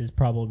 This is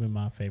probably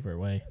my favorite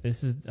way.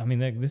 This is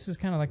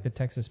kind of like the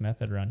Texas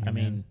method around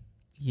here.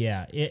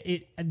 Yeah.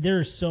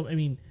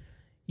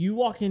 You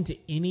walk into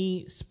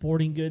any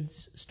sporting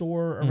goods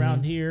store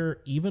around here,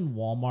 even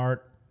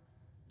Walmart,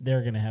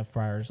 they're gonna have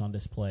fryers on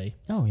display.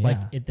 Oh yeah. Like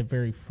at the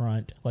very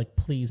front. Like,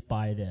 please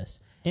buy this.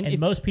 And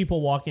most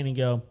people walk in and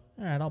go,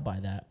 all right, I'll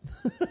buy that.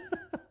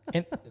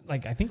 And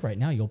like I think right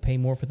now you'll pay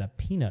more for the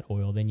peanut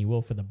oil than you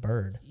will for the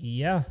bird.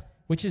 Yeah.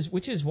 Which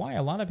is why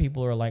a lot of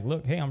people are like,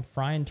 look, hey, I'm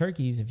frying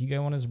turkeys. If you guys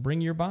want us to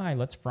bring your buy,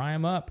 let's fry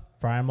them up.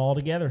 Fry them all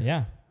together.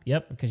 Yeah.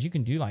 Yep. Because you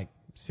can do like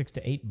 6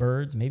 to 8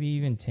 birds, maybe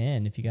even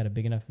 10 if you got a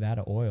big enough vat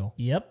of oil.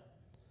 Yep.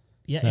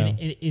 Yeah. So. And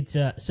it's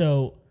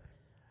so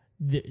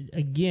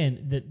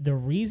the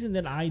reason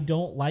that I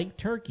don't like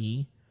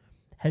turkey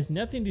has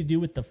nothing to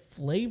do with the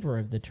flavor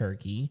of the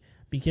turkey,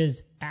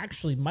 because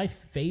actually my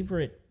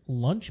favorite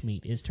lunch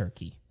meat is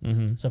turkey.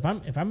 Mm-hmm. So if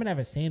I'm gonna have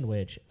a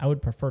sandwich, I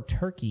would prefer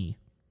turkey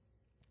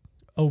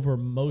over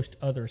most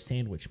other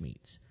sandwich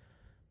meats.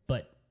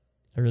 But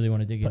I really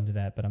want to dig into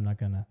that, but I'm not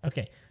gonna.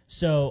 Okay.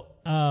 So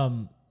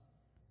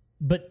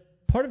but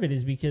part of it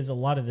is because a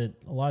lot of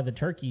the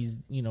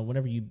turkeys,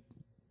 whenever you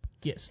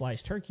get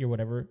sliced turkey or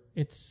whatever,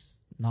 it's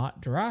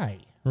not dry.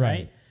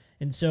 Right.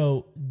 And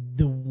so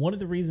one of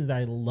the reasons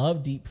I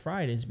love deep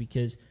fried is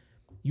because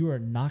you are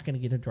not going to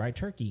get a dry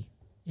turkey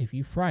if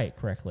you fry it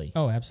correctly.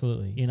 Oh,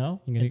 absolutely. You're going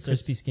to get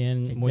crispy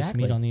skin, moist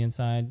meat on the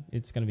inside.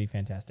 It's going to be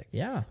fantastic.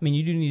 Yeah. I mean,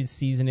 you do need to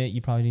season it.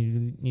 You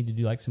probably need to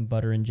do like some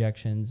butter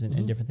injections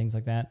and different things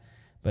like that.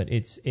 But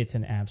it's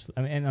an absolute.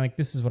 I mean, and like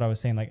this is what I was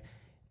saying. Like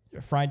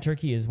fried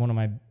turkey is one of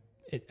my.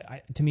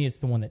 To me, it's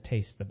the one that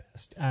tastes the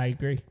best. I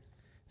agree.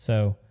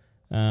 So,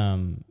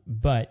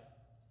 but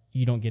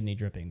you don't get any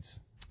drippings.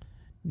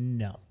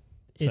 No.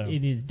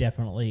 It is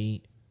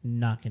definitely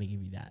not going to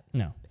give you that.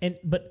 No.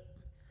 But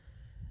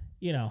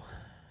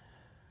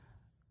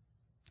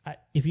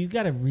if you've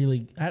got a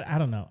really, I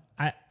don't know,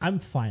 I'm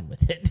fine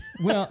with it.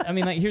 Well, I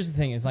mean, like here's the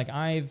thing: is like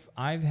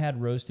I've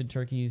had roasted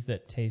turkeys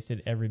that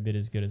tasted every bit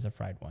as good as a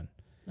fried one.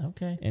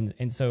 Okay.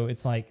 And so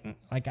it's like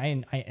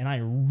I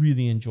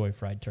really enjoy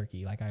fried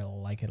turkey. Like I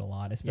like it a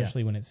lot,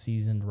 especially when it's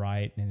seasoned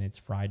right and it's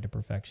fried to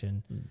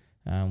perfection.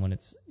 When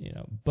it's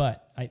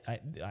but I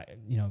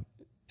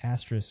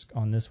asterisk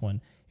on this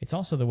one. It's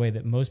also the way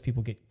that most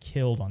people get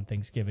killed on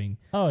Thanksgiving.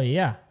 Oh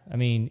yeah. I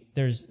mean,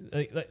 there's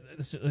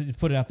let's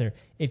put it out there.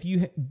 If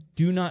you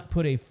do not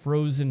put a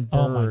frozen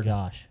Oh my bird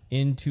gosh.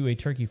 into a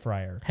turkey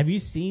fryer, Have you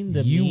seen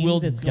the You meme will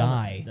that's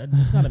die.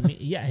 It's not a meme.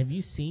 Yeah. Have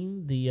you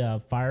seen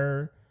the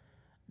fire?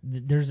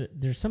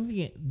 There's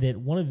something that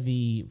one of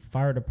the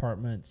fire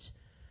departments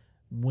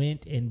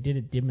went and did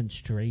a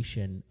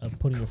demonstration of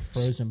putting a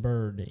frozen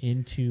bird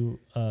into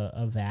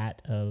a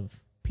vat of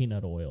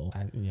peanut oil.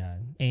 yeah.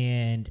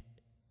 And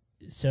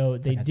so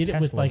they like a did it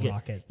with Tesla like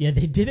rocket. they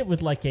did it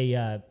with like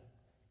a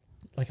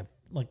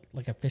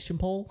fishing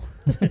pole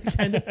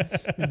kind of.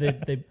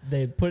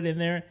 They put it in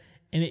there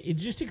and it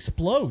just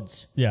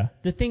explodes. Yeah.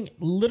 The thing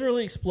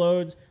literally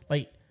explodes.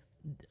 Like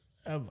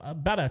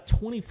about a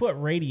 20-foot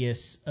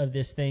radius of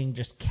this thing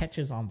just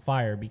catches on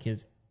fire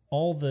because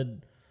all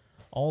the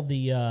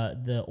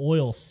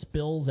oil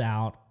spills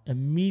out,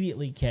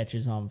 immediately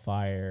catches on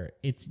fire.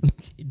 It's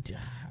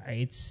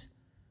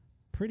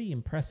pretty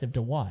impressive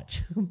to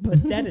watch,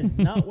 but that is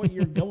not what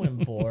you're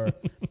going for,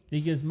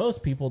 because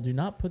most people do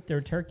not put their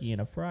turkey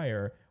in a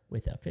fryer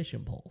with a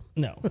fishing pole.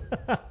 No.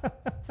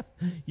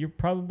 You're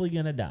probably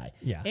gonna die.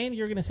 Yeah. And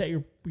you're gonna set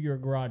your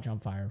garage on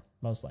fire,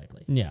 most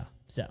likely. Yeah.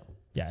 So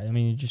Yeah. I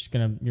mean,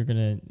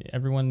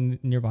 everyone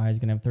nearby is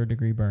gonna have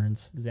 3rd-degree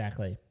burns,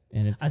 exactly.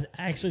 and it's I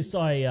actually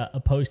saw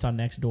a post on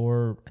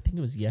Nextdoor, I think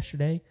it was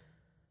yesterday,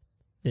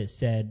 that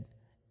said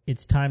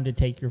it's time to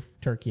take your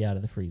turkey out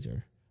of the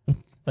freezer.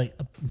 Like,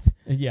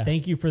 yeah.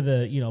 thank you for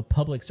the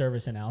public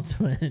service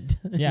announcement.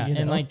 Yeah, you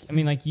and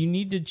know? you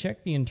need to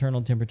check the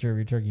internal temperature of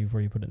your turkey before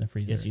you put it in the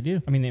freezer. Yes, you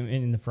do. I mean,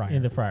 in the fryer.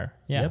 In the fryer.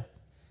 Yeah. Yep.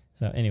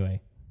 So anyway,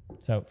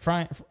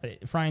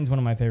 frying's one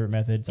of my favorite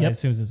methods. Yep. I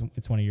assume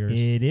it's one of yours.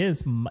 It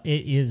is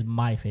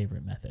my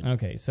favorite method.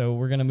 Okay, so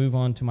we're gonna move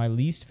on to my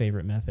least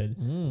favorite method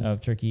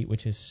of turkey,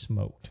 which is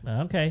smoked.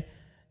 Okay.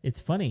 It's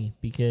funny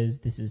because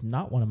this is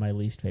not one of my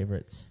least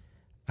favorites.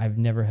 I've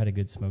never had a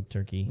good smoked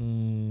turkey.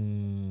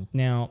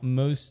 Now,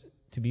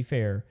 to be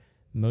fair,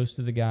 most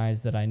of the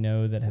guys that I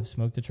know that have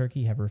smoked a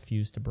turkey have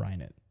refused to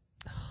brine it.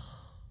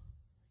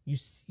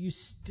 You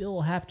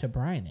still have to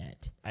brine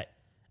it. I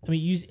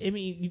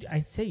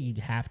say you'd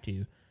have to.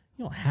 You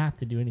don't have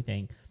to do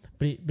anything,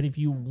 but if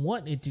you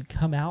want it to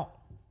come out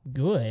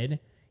good,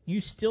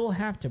 you still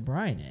have to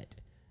brine it.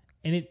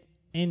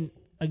 And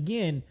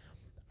again,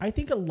 I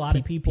think a lot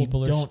of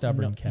people are don't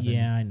stubborn, know, Kevin.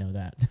 Yeah, I know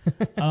that.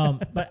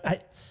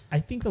 But I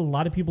think a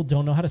lot of people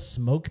don't know how to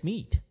smoke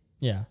meat.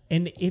 Yeah.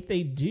 And if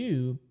they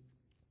do,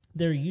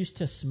 they're used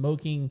to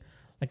smoking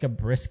like a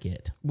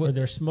brisket, or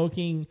they're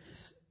smoking.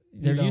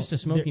 They're used to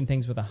smoking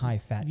things with a high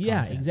fat Yeah,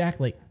 content.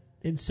 exactly.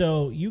 And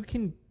so you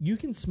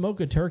can smoke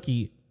a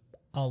turkey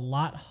a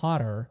lot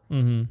hotter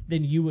than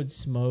you would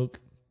smoke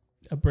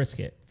a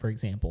brisket, for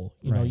example.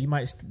 You know, you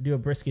might do a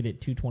brisket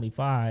at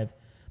 225.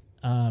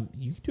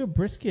 You can do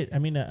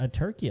a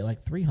turkey at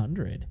like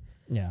 300.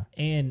 Yeah.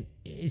 And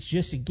it's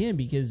just, again,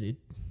 because it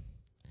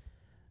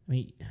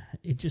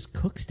just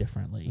cooks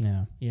differently.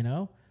 Yeah. You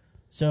know?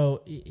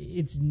 So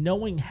it's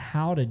knowing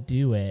how to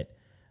do it.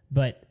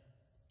 But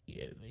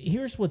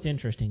here's what's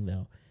interesting,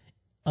 though.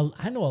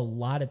 I know a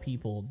lot of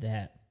people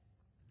that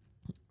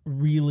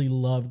really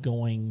love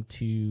going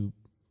to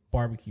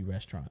barbecue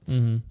restaurants.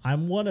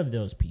 I'm one of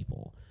those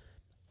people.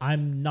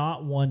 I'm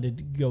not one to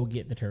go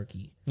get the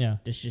turkey. Yeah.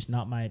 It's just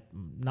not my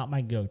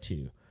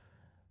go-to.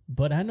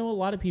 But I know a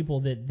lot of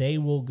people that they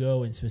will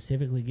go and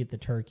specifically get the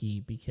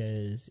turkey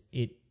because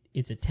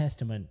it's a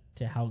testament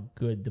to how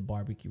good the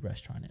barbecue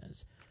restaurant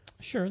is.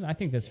 Sure, I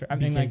think that's fair. I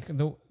mean,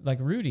 like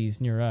Rudy's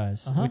near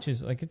us, which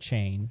is like a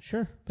chain.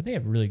 Sure. But they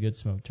have really good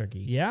smoked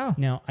turkey. Yeah.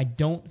 Now, I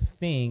don't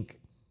think,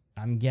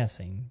 I'm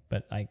guessing,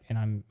 but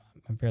I'm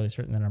fairly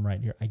certain that I'm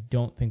right here. I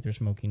don't think they're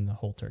smoking the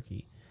whole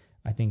turkey.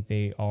 I think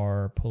they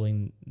are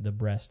pulling the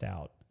breast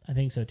out. I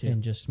think so too.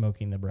 And just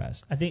smoking the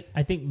breast. I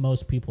think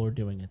most people are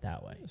doing it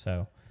that way.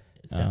 So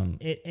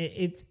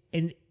it's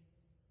and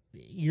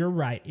you're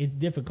right. It's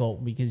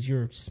difficult because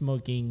you're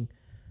smoking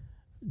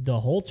the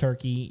whole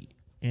turkey,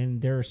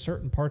 and there are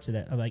certain parts of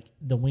that, like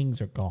the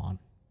wings are gone.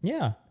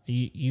 Yeah.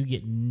 You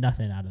get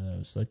nothing out of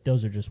those. Like,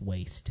 those are just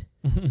waste.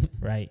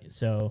 Right?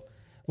 So.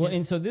 Well,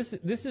 and so this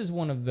is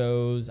one of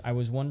those. I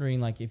was wondering,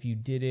 like, if you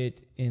did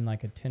it in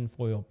like a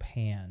tinfoil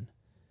pan,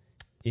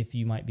 if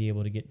you might be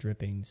able to get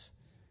drippings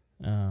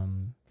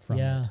from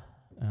it.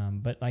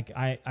 But like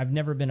I've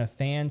never been a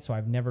fan, so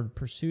I've never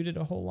pursued it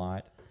a whole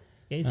lot.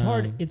 It's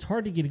hard. It's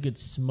hard to get a good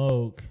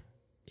smoke.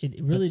 It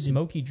really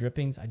smoky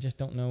drippings. I just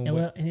don't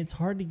know. And it's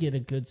hard to get a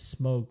good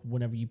smoke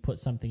whenever you put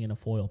something in a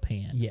foil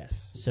pan.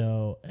 Yes.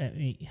 So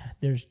I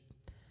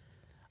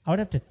would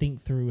have to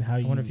think through how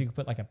you. I wonder if you could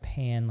put like a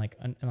pan like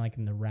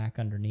in the rack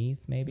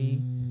underneath,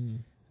 maybe.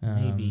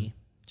 Maybe.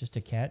 Just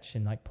to catch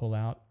and like pull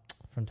out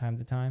from time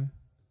to time.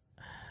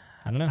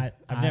 I don't know.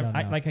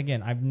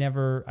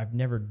 I've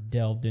never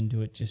delved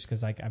into it just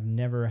because I've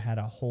never had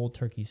a whole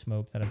turkey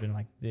smoke that I've been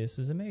like, this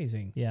is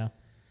amazing. Yeah.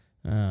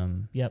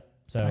 Yep.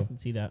 So I can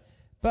see that.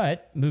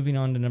 But moving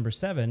on to number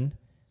 7,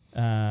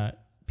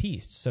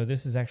 pieced. So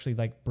this is actually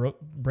like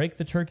break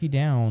the turkey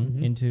down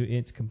into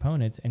its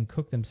components and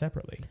cook them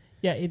separately.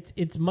 Yeah,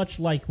 it's much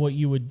like what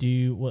you would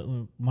do. What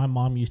my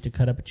mom used to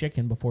cut up a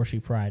chicken before she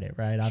fried it,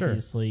 right? Sure.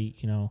 Obviously,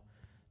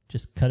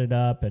 just cut it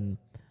up and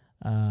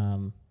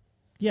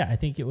yeah, I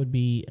think it would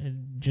be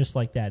just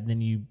like that. And then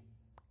you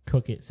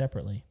cook it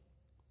separately.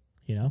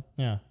 Yeah.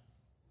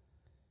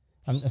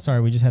 I'm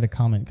sorry, we just had a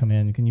comment come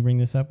in. Can you bring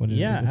this up?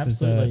 Yeah, this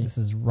absolutely. This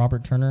is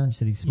Robert Turner. He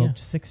said he smoked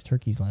 6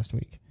 turkeys last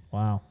week.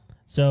 Wow.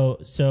 So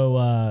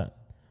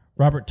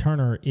Robert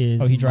Turner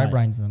is. Oh, he dry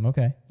brines them.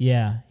 Okay.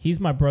 Yeah, he's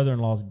my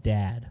brother-in-law's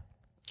dad.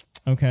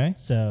 Okay.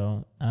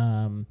 So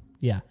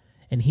yeah,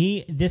 and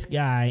this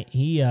guy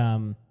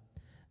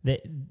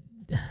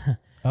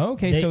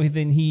Okay, so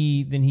then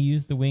he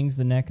used the wings,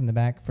 the neck, and the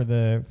back for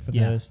the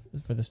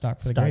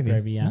stock for the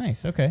gravy. Yeah.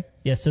 Nice. Okay.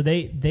 Yeah, so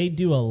they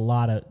do a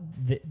lot of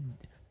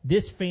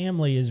this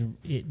family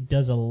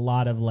does a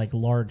lot of like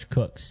large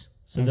cooks.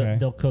 So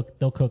they'll cook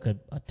a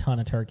ton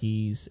of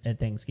turkeys at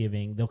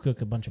Thanksgiving. They'll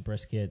cook a bunch of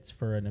briskets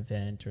for an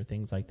event or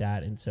things like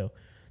that. And so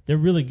they're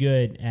really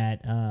good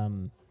at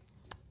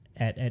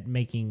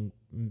making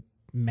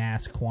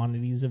mass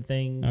quantities of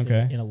things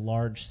in a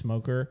large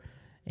smoker.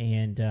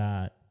 And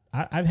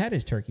I've had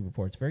his turkey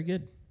before. It's very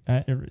good.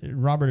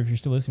 Robert, if you're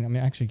still listening, I'm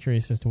actually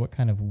curious as to what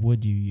kind of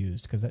wood you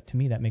used, because to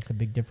me that makes a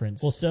big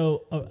difference. Well,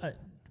 so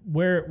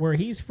where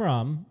he's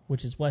from,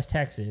 which is West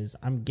Texas,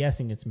 I'm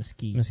guessing it's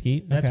mesquite.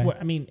 Mesquite? That's okay.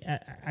 what I mean.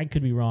 I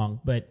could be wrong,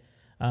 but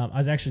I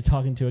was actually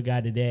talking to a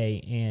guy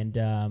today,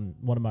 and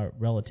one of my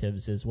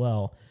relatives as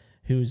well,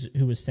 who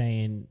was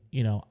saying,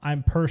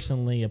 I'm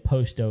personally a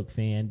post oak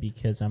fan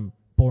because I'm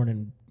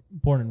born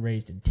and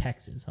raised in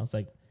Texas. I was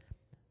like,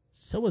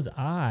 so was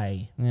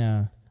I.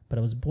 Yeah. But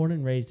I was born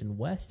and raised in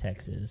West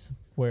Texas,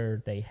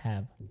 where they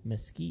have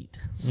mesquite.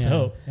 Yeah.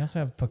 So they also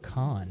have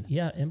pecan.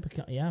 Yeah,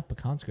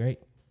 pecan's great.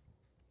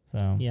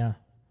 So yeah.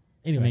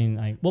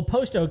 Anyway,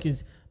 post oak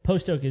is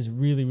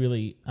really,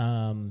 really.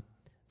 I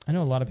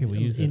know a lot of people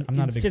use it. I'm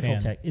not a big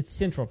fan. It's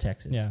Central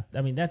Texas. Yeah.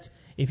 I mean, that's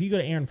if you go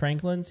to Aaron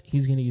Franklin's,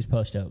 he's going to use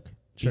post oak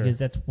because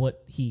that's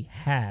what he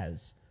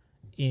has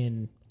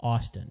in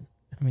Austin.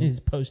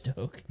 Is post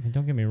oak. I mean,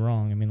 don't get me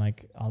wrong. I mean,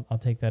 like I'll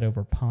take that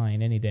over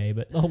pine any day.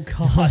 But oh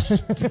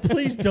gosh,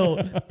 please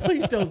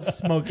don't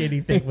smoke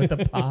anything with a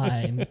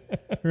pine,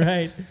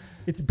 right?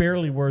 It's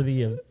barely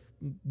worthy of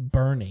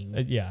burning.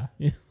 Yeah.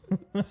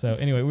 So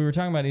anyway, we were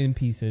talking about it in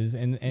pieces,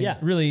 and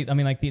really, I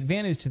mean, like the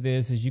advantage to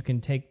this is you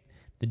can take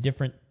the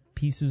different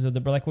pieces of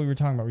like what we were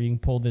talking about, where you can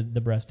pull the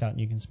breast out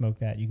and you can smoke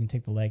that. You can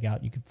take the leg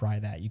out, you can fry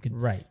that. You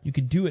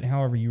could do it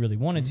however you really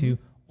wanted to,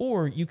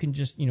 or you can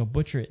just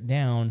butcher it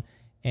down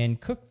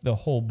and cook the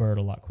whole bird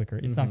a lot quicker.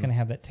 It's not going to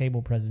have that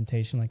table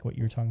presentation like what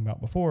you were talking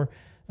about before,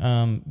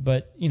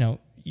 but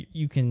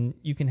you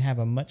can have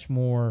a much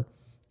more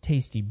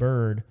tasty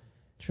bird.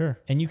 Sure.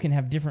 And you can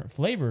have different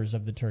flavors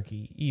of the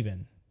turkey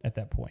even at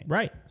that point.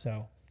 Right.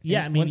 So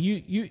yeah, I mean,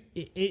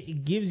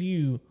 it gives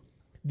you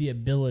the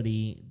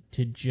ability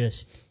to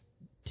just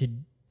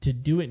to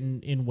do it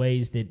in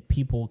ways that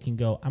people can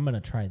go, I'm going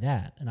to try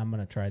that, and I'm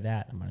going to try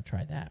that, I'm going to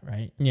try that,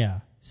 right? Yeah.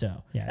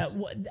 So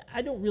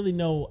I don't really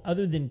know,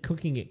 other than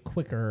cooking it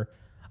quicker,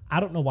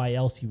 I don't know why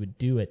else you would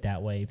do it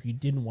that way if you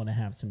didn't want to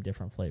have some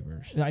different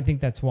flavors. I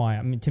think that's why.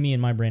 I mean, to me, in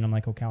my brain, I'm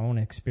like, okay, I want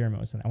to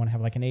experiment with something. I want to have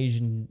like an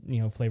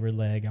Asian, flavored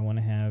leg. I want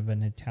to have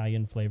an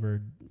Italian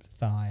flavored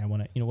thigh. I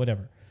want to,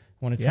 whatever.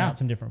 I want to try out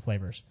some different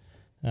flavors.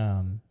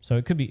 So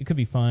it could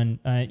be fun.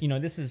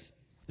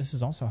 This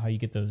is also how you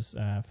get those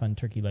fun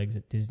turkey legs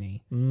at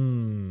Disney,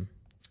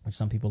 which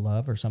some people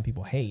love or some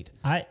people hate.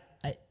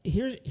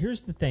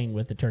 Here's the thing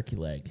with the turkey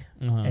leg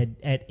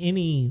at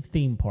any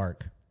theme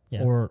park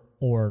or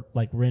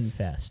like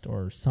Renfest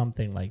or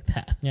something like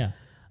that. Yeah.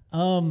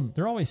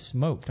 They're always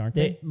smoked, aren't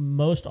they?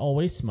 Most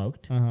always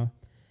smoked.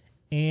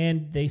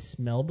 And they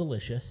smell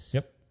delicious.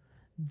 Yep.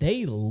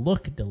 They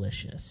look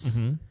delicious.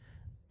 Mm-hmm.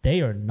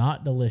 They are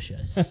not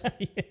delicious,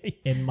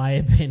 in my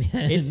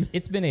opinion.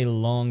 It's been a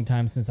long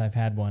time since I've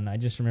had one. I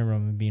just remember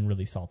them being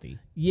really salty.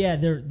 Yeah,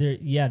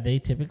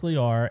 they typically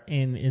are,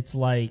 and it's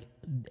like,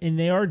 and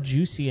they are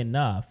juicy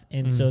enough,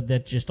 and so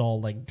that just all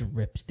like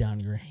drips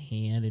down your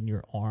hand and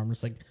your arm.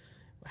 It's like,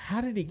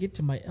 how did it get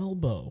to my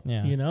elbow?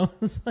 Yeah.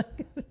 It's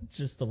like it's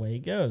just the way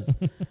it goes.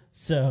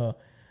 So,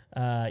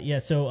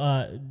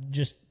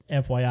 just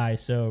FYI,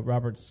 so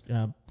Robert's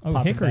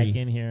popping hickory. back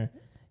in here.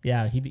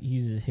 Yeah, he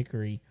uses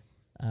hickory.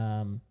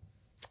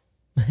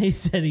 He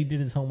said he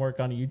did his homework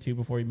on YouTube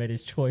before he made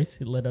his choice.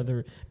 He let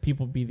other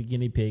people be the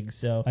guinea pigs.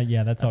 So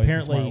that's always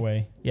the smart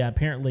way. Yeah,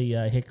 apparently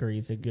hickory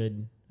is a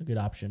good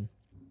option.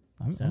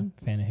 I'm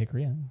a fan of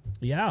hickory.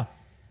 Yeah.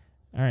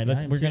 All right,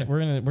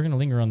 we're gonna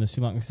linger on this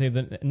too long. Say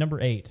the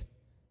number 8,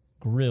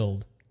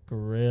 grilled.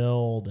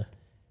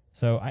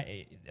 So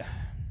I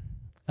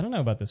don't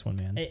know about this one,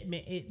 man.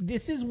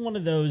 This is one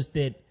of those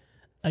that,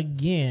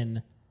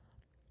 again,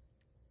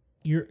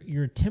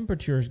 your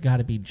temperature's got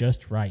to be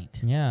just right.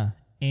 Yeah.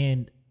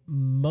 And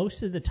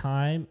most of the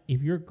time,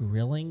 if you're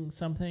grilling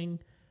something,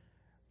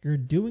 you're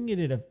doing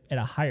it at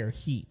a higher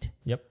heat.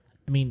 Yep.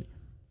 I mean,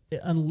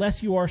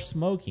 unless you are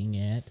smoking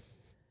it,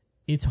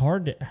 it's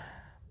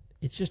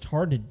just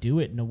hard to do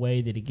it in a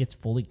way that it gets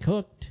fully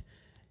cooked.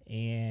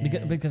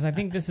 And because I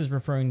think this is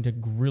referring to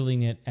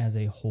grilling it as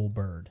a whole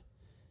bird.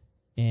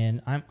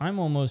 And I'm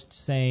almost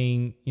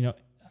saying,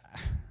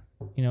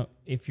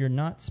 if you're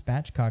not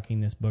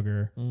spatchcocking this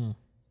booger,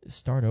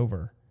 start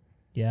over.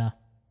 Yeah.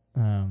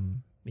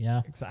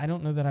 Yeah. Because I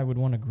don't know that I would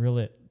want to grill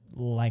it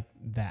like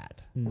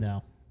that.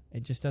 No.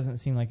 It just doesn't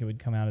seem like it would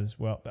come out as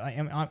well. But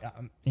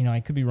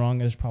I could be wrong.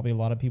 There's probably a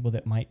lot of people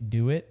that might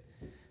do it.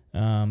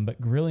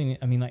 But grilling,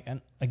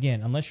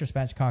 again, unless you're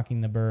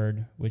spatchcocking the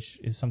bird, which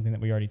is something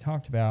that we already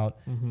talked about,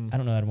 I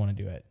don't know that I'd want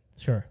to do it.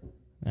 Sure.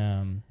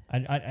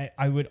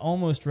 I would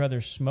almost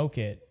rather smoke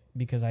it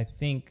because I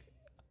think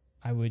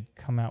I would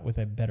come out with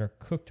a better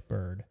cooked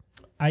bird.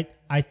 I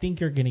think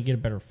you're going to get a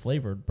better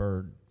flavored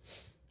bird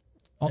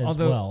as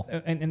well.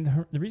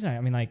 And the reason I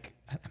kind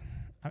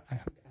of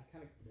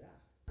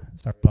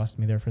sorry, lost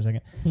me there for a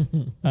second.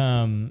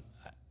 I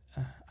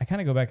kind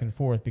of go back and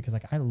forth because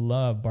I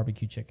love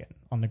barbecue chicken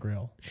on the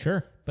grill.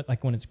 Sure. But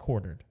when it's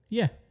quartered.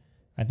 Yeah.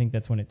 I think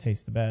that's when it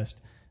tastes the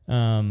best.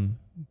 Bone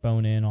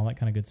in, all that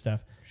kind of good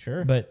stuff.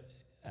 Sure. But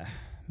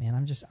man,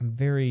 I'm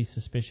very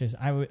suspicious.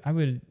 I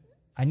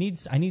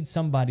need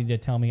somebody to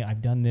tell me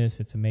I've done this.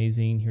 It's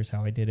amazing. Here's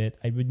how I did it.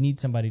 I would need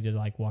somebody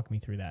to walk me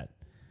through that.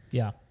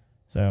 Yeah.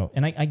 So,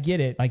 and I get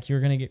it.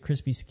 You're going to get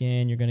crispy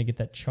skin. You're going to get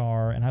that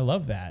char. And I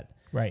love that.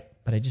 Right.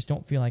 But I just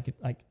don't feel like it.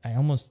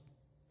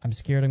 I'm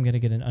scared I'm going to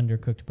get an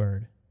undercooked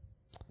bird.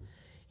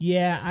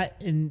 Yeah.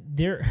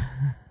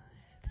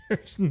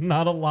 There's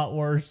not a lot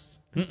worse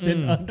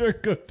than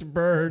undercooked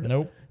bird.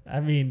 Nope. I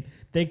mean,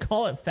 they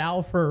call it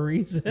foul for a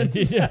reason.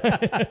 It's an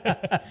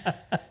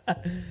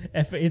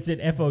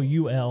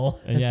FOUL.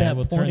 Yeah, it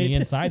will turn the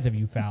insides of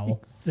you foul.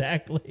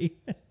 Exactly.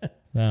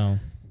 No.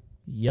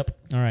 Yep.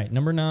 All right,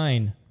 number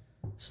 9,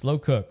 slow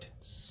cooked.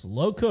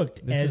 Slow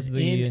cooked, This as is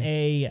the in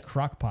a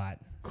crock pot.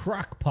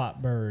 Crock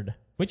pot bird.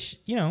 Which,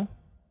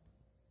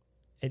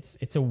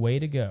 it's a way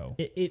to go.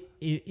 It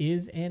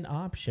is an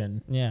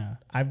option. Yeah.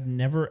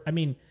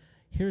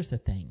 Here's the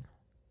thing.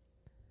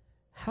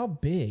 How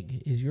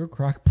big is your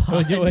crock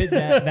pot?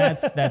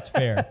 That's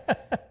fair.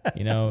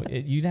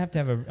 You'd have to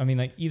have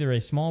either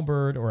a small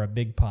bird or a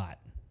big pot.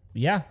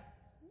 Yeah.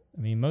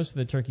 Most of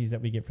the turkeys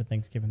that we get for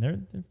Thanksgiving, they're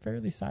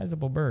fairly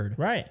sizable bird.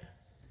 Right.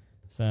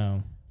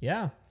 So.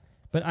 Yeah.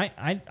 But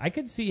I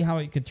could see how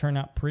it could turn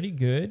out pretty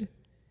good.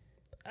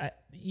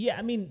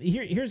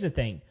 Here's the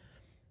thing.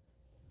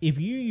 If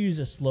you use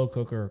a slow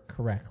cooker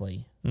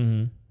correctly,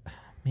 man,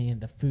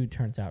 the food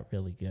turns out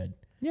really good.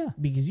 Yeah.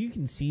 Because you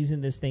can season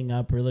this thing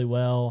up really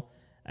well.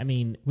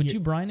 Would you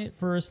brine it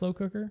for a slow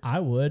cooker? I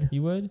would.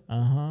 You would?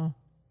 Uh-huh.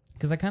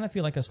 Because I kind of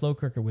feel like a slow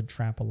cooker would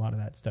trap a lot of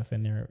that stuff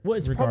in there. Well,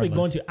 it's regardless. probably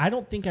going to. I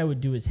don't think I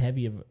would do as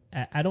heavy of.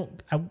 I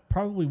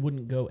probably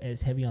wouldn't go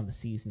as heavy on the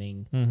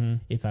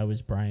seasoning if I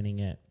was brining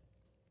it.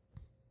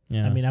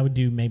 Yeah. I would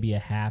do maybe a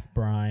half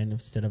brine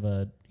instead of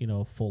a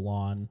full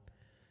on.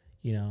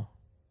 I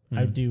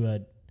would do a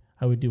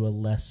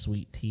less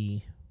sweet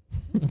tea.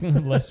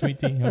 Less sweet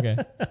tea. Okay.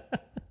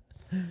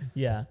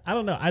 Yeah, I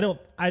don't know. I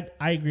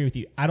agree with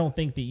you. I don't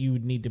think that you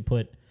would need to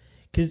put,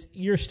 because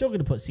you're still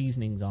going to put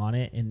seasonings on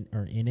it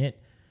or in it,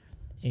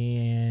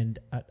 and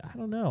I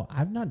don't know.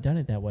 I've not done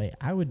it that way.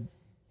 I would.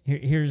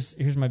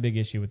 Here's my big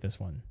issue with this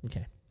one.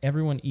 Okay.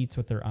 Everyone eats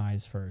with their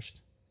eyes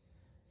first.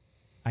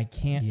 I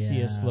can't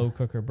see a slow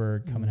cooker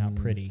bird coming out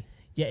pretty.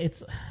 Yeah,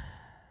 it's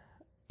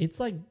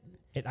like.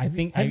 Have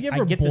you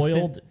ever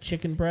boiled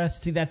chicken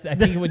breast? See, I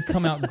think it would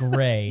come out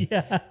gray.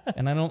 Yeah.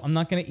 And I'm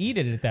not going to eat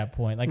it at that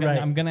point. Right.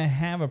 I'm going to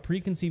have a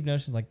preconceived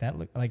notion that.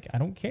 I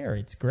don't care.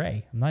 It's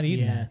gray. I'm not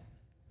eating that.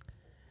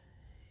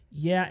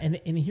 Yeah,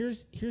 and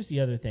here's the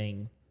other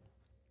thing.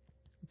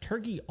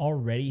 Turkey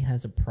already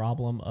has a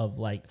problem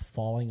of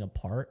falling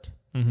apart.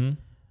 Mm-hmm.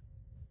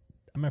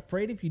 I'm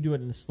afraid if you do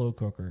it in the slow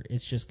cooker,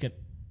 it's just going to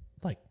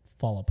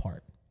fall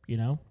apart.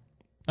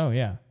 Oh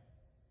yeah.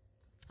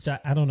 So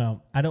I don't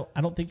know. I don't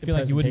think I feel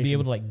like you wouldn't be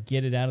able to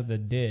get it out of the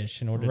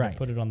dish in order to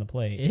put it on the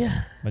plate.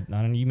 Yeah. But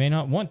you may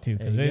not want to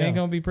because it ain't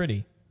gonna be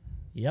pretty.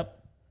 Yep.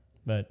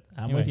 But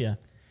I'm with you.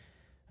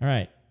 All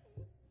right.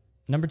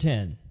 Number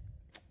 10.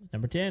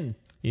 Number 10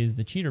 is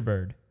the cheater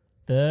bird.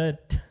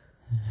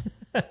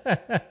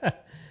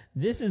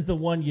 This is the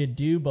one you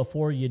do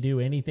before you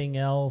do anything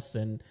else,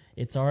 and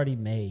it's already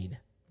made.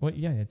 Well,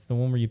 yeah, it's the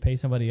one where you pay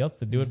somebody else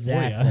to do it for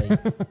you.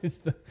 It's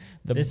the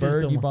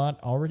bird you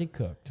bought already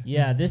cooked.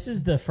 Yeah, this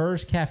is the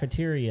first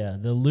cafeteria,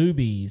 the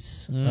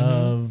Luby's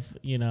of,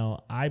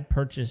 I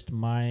purchased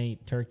my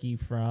turkey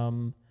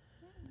from,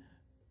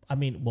 a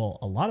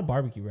lot of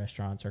barbecue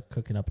restaurants are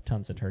cooking up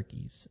tons of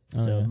turkees.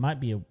 It might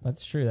be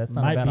That's true. That's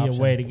not a bad option.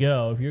 a way to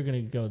go. If you're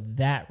going to go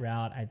that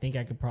route, I think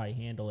I could probably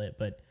handle it.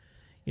 But,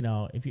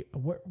 if you,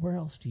 where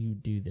else do you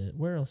do this?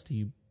 Where else do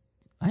you?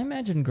 I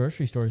imagine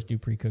grocery stores do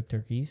pre-cooked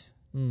turkeys.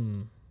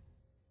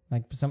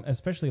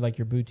 Especially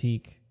your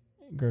boutique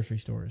grocery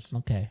stores.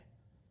 Okay.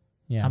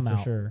 Yeah, I'm for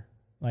out. sure.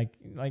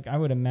 I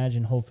would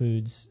imagine Whole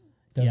Foods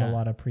does a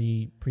lot of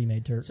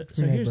pre-made birds.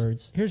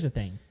 Here's the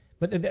thing.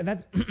 But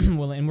that's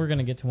well, and we're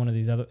gonna get to one of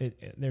these other.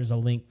 There's a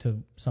link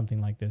to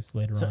something like this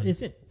later on.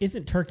 So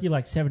isn't turkey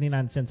like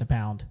 79 cents a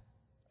pound?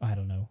 I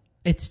don't know.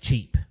 It's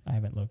cheap. I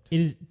haven't looked.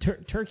 It is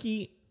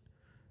turkey.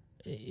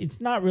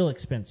 It's not real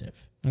expensive.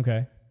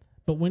 Okay.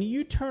 But when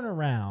you turn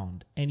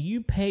around and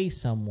you pay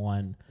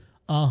someone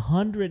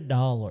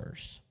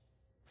 $100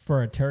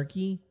 for a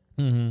turkey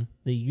Mm-hmm.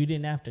 that you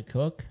didn't have to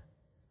cook,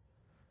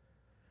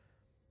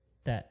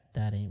 that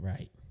ain't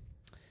right.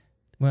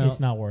 Well, It's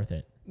not worth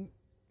it.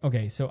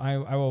 okay. So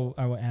I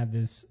will add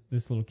this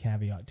little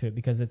caveat to it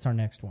because it's our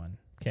next one,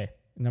 Okay.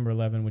 number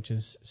 11, which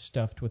is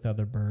stuffed with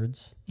other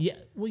birds. Yeah.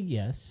 Well,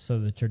 yes. So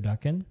the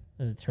turducken.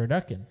 The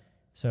turducken.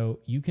 So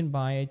you can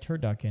buy a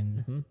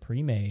turducken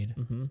pre-made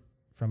Mm-hmm.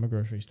 from a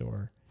grocery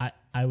store.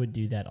 I would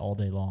do that all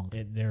day long.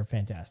 They're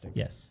fantastic.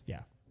 Yes.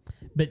 Yeah.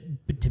 But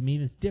to me,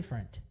 that's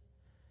different.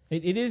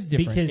 It is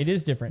different. It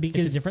is different.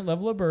 Because it's a different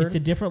level of bird. It's a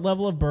different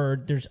level of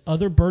bird. There's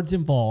other birds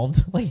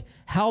involved. Like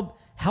how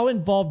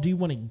involved do you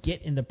want to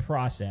get in the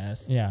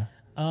process? Yeah.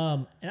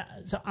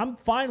 So I'm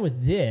fine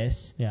with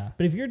this. Yeah.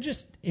 But if you're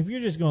just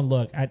going,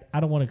 look, I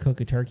don't want to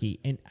cook a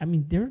turkey, and I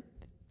mean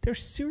they're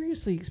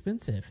seriously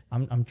expensive.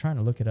 I'm trying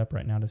to look it up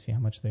right now to see how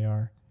much they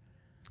are.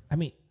 I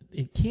mean,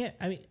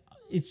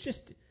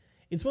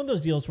 it's one of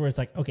those deals where it's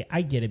like, okay,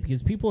 I get it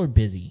because people are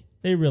busy.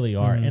 They really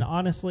are. Mhm. And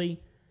honestly,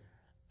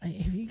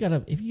 if you got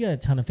a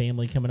ton of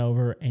family coming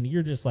over and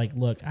you're just like,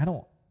 look, I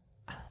don't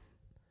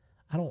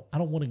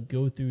want to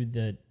go through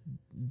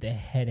the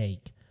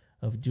headache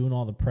of doing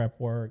all the prep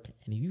work.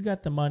 And if you've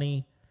got the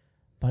money,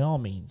 by all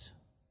means,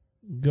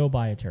 go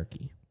buy a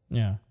turkey.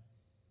 Yeah.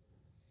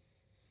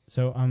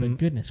 So But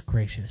goodness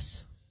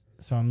gracious.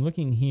 So I'm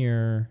looking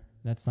here.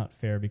 That's not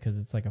fair because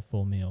it's like a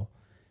full meal.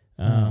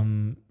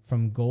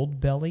 From Gold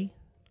Belly.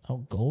 Oh,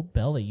 Gold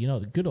Belly. You know,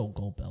 the good old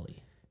Gold Belly.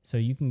 So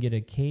you can get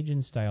a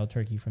Cajun-style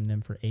turkey from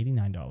them for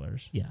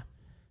 $89. Yeah.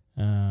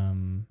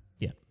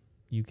 Yeah.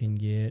 You can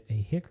get a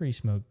hickory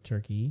smoked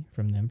turkey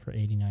from them for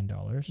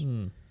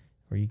 $89.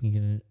 Or you can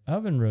get an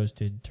oven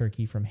roasted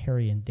turkey from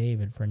Harry and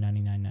David for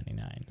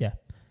 $99.99. Yeah.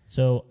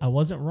 So I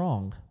wasn't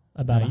wrong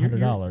about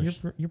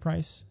 $100. Your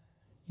price.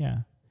 Yeah.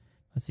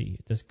 Let's see.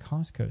 Does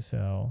Costco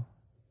sell?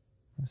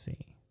 Let's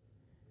see.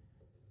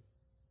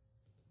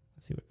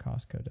 Let's see what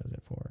Costco does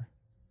it for.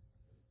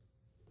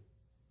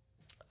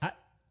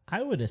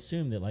 I would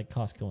assume that like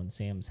Costco and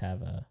Sam's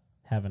have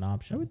an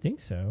option. I would think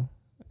so.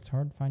 It's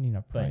hard finding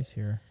a price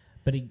here.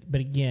 But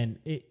again,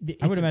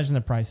 I would imagine the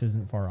price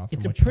isn't far off.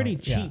 It's a pretty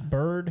cheap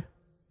bird.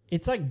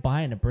 It's like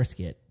buying a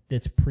brisket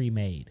that's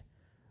pre-made.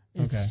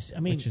 Okay. I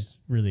mean, which is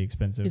really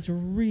expensive. It's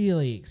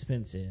really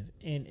expensive.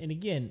 And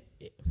again,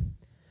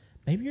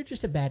 maybe you're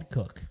just a bad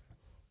cook.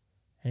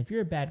 And if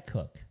you're a bad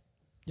cook,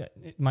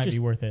 it might be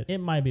worth it. It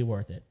might be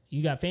worth it.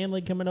 You got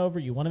family coming over.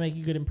 You want to make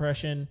a good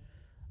impression.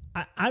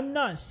 I'm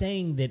not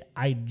saying that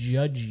I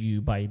judge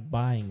you by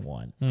buying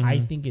one. Mm-hmm. I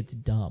think it's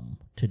dumb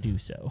to do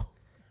so.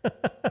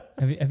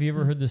 Have you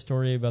ever heard the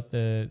story about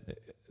the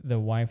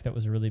wife that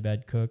was a really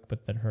bad cook,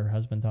 but that her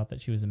husband thought that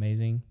she was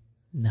amazing?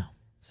 No.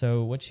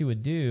 So what she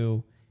would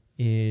do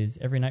is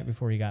every night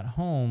before he got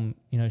home,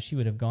 she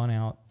would have gone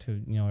out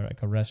to,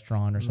 like a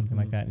restaurant or something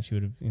like that, and she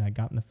would have,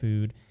 gotten the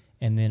food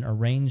and then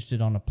arranged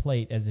it on a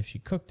plate as if she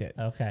cooked it.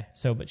 Okay.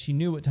 So, but she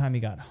knew what time he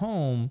got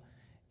home,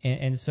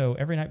 and so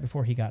every night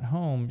before he got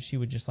home, she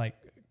would just like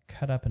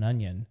cut up an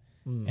onion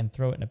and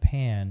throw it in a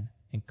pan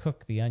and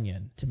cook the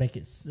onion to make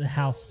the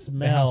house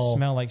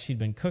smell like she'd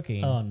been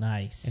cooking. Oh,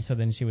 nice. And so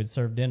then she would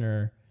serve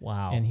dinner.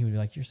 Wow. And he would be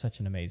like, "You're such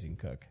an amazing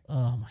cook."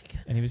 Oh my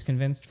god. And he was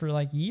convinced for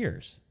like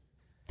years.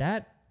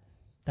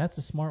 That's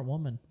a smart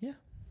woman. Yeah.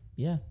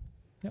 Yeah.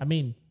 Yep. I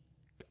mean,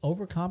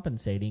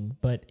 overcompensating,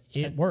 but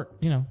it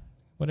worked.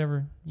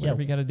 Whatever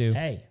you got to do.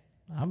 Hey,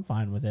 I'm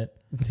fine with it.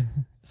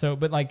 So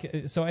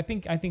I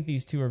think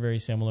these two are very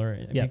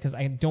similar because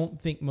I don't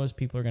think most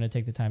people are going to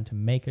take the time to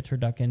make a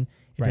turducken.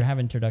 If you're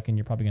having turducken,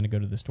 you're probably going to go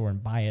to the store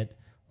and buy it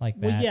like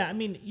that. Well, yeah, I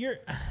mean,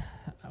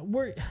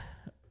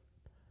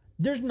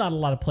 there's not a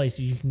lot of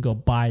places you can go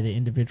buy the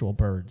individual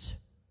birds.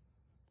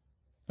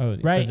 Oh,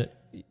 right.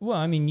 Well,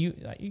 I mean, you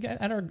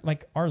got at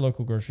our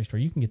local grocery store,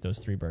 you can get those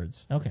 3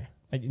 birds. Okay.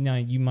 Now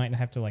you might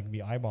have to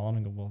be eyeballing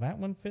and go, will that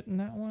one fit in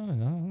that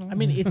one? I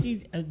mean, it's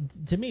easy.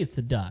 To me, it's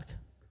the duck.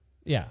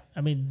 Yeah.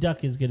 I mean,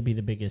 duck is going to be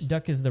the biggest.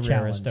 Duck is the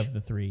rarest of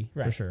the 3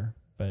 for sure,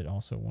 but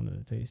also one of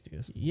the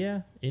tastiest.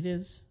 Yeah, it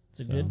is.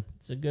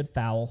 It's a good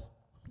fowl.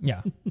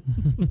 Yeah.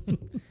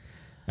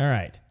 All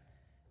right.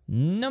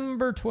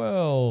 Number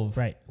 12.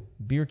 Right.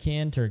 Beer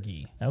can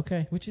turkey.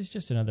 Okay. Which is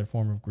just another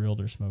form of grilled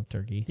or smoked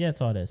turkey. Yeah,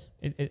 that's all it is.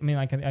 I mean,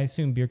 I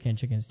assume beer can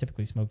chicken is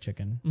typically smoked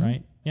chicken,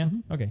 right? Yeah.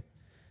 Mm-hmm. Okay.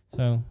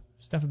 So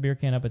stuff a beer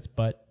can up its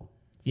butt.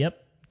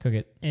 Yep. Cook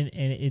it. And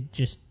it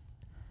just.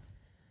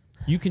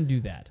 You can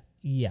do that.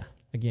 Yeah.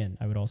 Again,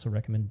 I would also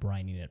recommend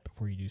brining it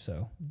before you do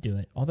so. Do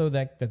it. Although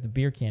that the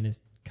beer can is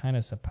kind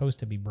of supposed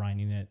to be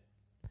brining it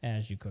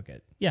as you cook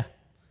it. Yeah.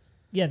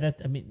 Yeah.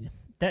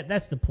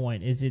 That's the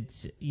point. Is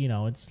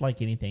it's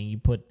like anything. You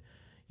put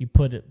you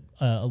put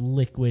a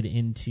liquid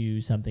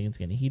into something, it's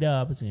going to heat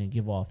up, it's going to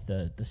give off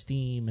the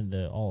steam and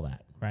all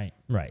that, right?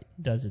 Right.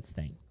 Does its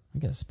thing. I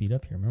got to speed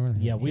up here. Remember?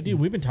 Yeah, we do.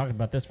 We've been talking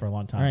about this for a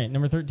long time. All right,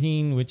 number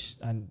 13, which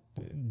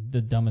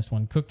the dumbest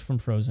one, cooked from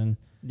frozen.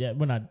 Yeah,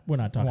 we're not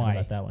talking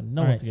about that one.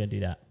 No All one's right. going to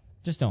do that.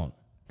 Just don't.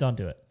 Don't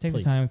do it. Take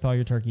please. the time, thaw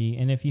your turkey,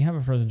 and if you have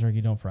a frozen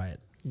turkey, don't fry it.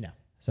 No.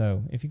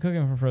 So if you cook it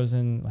from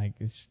frozen, like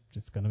it's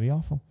just going to be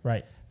awful.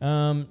 Right.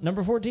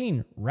 Number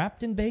 14,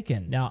 wrapped in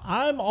bacon. Now,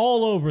 I'm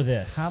all over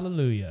this.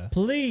 Hallelujah.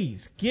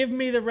 Please give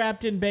me the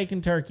wrapped in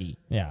bacon turkey.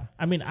 Yeah.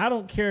 I mean, I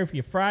don't care if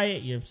you fry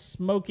it, you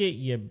smoke it,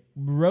 you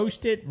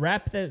roast it,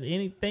 wrap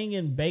anything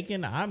in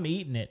bacon. I'm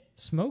eating it.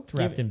 Smoked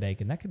wrapped in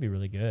bacon. That could be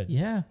really good.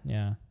 Yeah.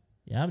 Yeah.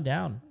 Yeah, I'm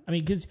down. I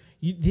mean, because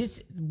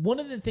one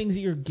of the things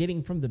that you're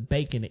getting from the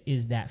bacon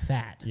is that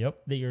fat.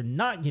 Yep. That you're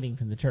not getting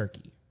from the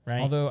turkey,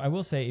 right? Although I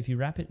will say, if you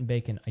wrap it in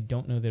bacon, I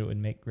don't know that it would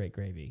make great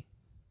gravy.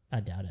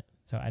 I doubt it.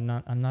 So I'm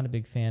not a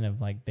big fan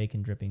of like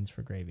bacon drippings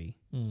for gravy.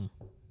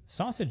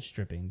 Sausage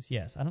drippings,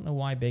 yes. I don't know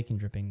why bacon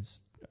drippings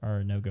are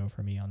a no-go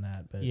for me on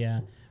that, but Yeah.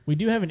 We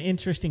do have an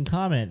interesting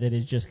comment that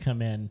has just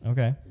come in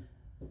okay.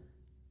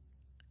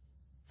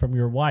 from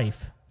your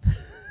wife.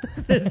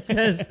 That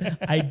says,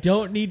 I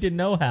don't need to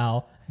know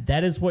how.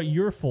 That is what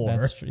you're for.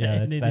 That's true. Yeah,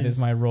 And that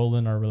is my role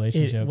in our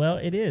relationship. Well,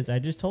 it is. I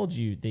just told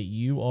you that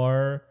you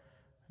are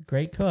a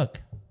great cook.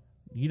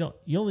 You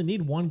only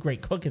need one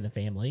great cook in the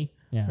family,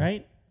 Yeah.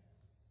 right?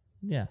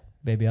 Yeah.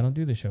 Baby, I don't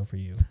do the show for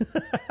you.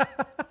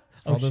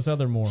 It's for all those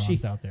other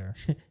morons out there.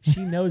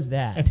 She knows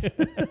that.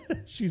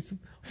 She's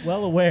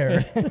well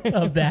aware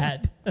of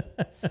that.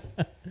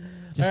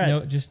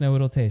 Just know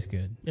it'll taste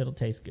good. It'll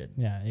taste good.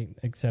 Yeah,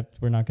 except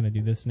we're not going to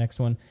do this next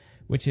one,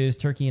 which is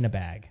turkey in a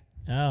bag.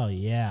 Oh,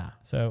 yeah.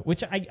 So,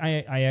 which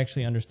I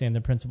actually understand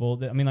the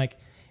principle. I mean, like,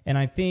 and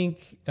I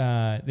think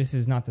this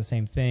is not the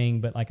same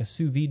thing, but like a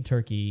sous vide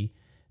turkey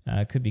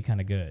could be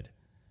kind of good.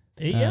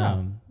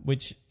 Yeah.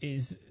 Which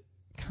is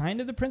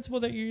kind of the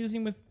principle that you're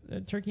using with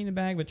turkey in a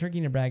bag, but turkey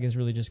in a bag is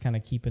really just kind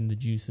of keeping the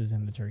juices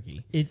in the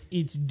turkey.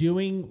 It's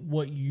doing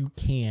what you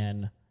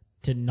can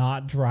to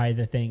not dry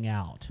the thing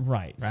out.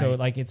 Right. So,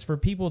 like, it's for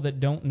people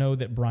that don't know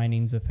that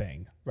brining's a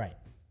thing. Right.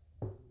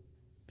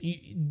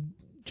 You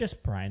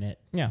just brine it.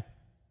 Yeah.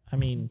 I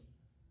mean,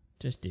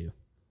 just do.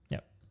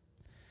 Yep.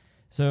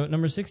 So,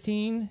 number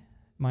 16,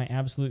 my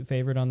absolute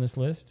favorite on this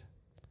list,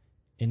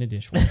 in a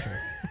dishwasher.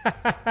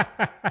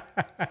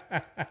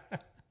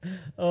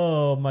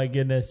 Oh, my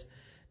goodness.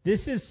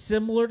 This is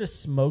similar to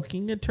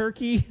smoking a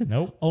turkey.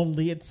 Nope.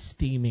 Only it's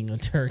steaming a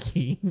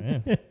turkey. Yeah.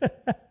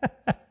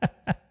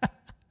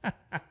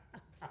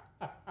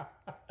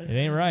 It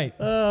ain't right.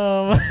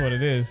 Oh, That's what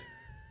it is.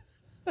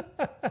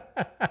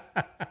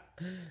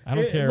 I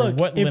don't care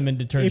what lemon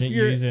detergent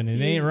you use in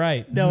it. It ain't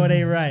right. No, it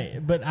ain't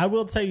right. But I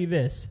will tell you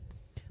this.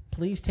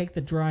 Please take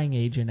the drying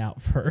agent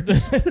out first.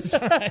 That's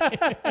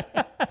right.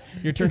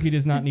 Your turkey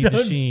does not need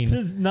the sheen.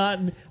 Does not.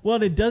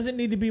 Well, it doesn't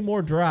need to be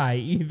more dry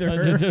either.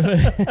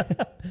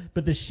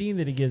 But the sheen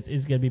that it gives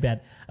is going to be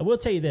bad. I will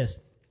tell you this.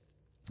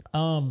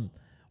 One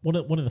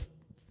of the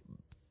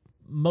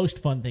most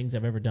fun things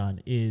I've ever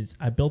done is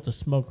I built a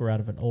smoker out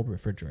of an old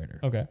refrigerator.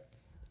 Okay.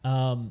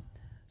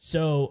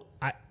 So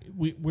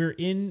we're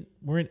in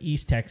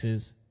East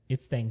Texas.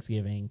 It's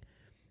Thanksgiving,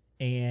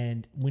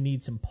 and we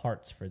need some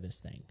parts for this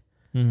thing.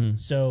 Mm-hmm.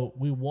 So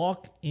we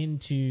walk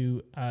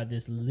into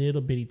this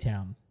little bitty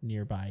town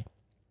nearby.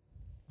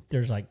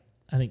 There's like,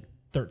 I think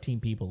 13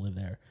 people live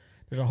there.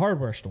 There's a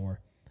hardware store.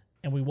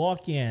 And we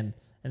walk in,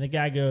 and the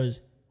guy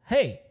goes,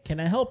 "Hey, can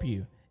I help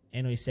you?"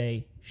 And we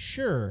say,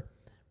 "Sure.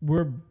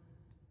 We're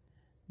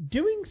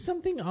doing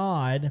something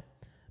odd,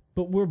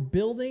 but we're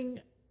building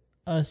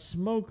a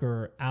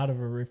smoker out of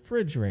a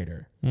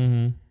refrigerator."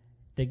 Mm-hmm.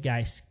 The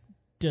guy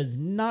does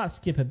not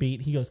skip a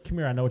beat. He goes, "Come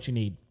here, I know what you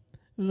need."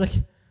 It was like,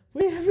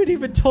 we haven't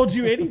even told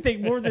you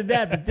anything more than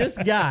that. But this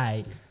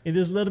guy in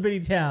this little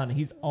bitty town,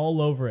 he's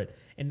all over it.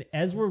 And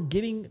as we're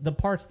getting the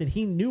parts that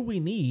he knew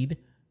we need,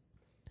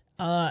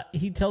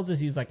 he tells us,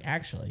 he's like,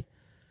 "Actually,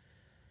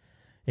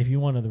 if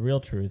you wanted the real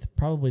truth,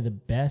 probably the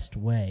best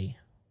way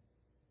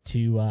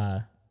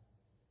to,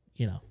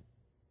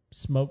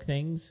 smoke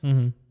things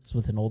is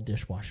with an old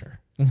dishwasher."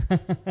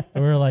 And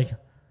we're like,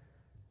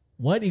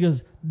 "What?" He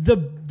goes,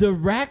 the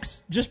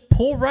racks just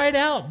pull right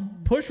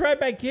out, push right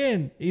back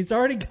in. He's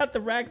already got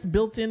the racks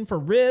built in for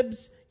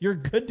ribs. You're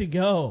good to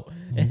go.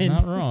 He's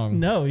not wrong.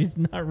 No, he's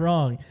not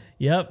wrong.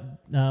 Yep,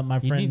 my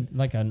You friend. need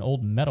like an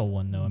old metal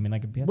one though. I mean,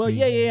 like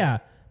Yeah.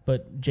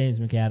 But James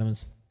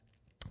McAdams,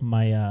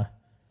 my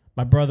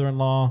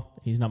brother-in-law.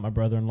 He's not my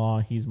brother-in-law.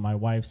 He's my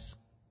wife's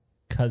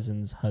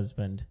cousin's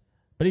husband.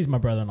 But he's my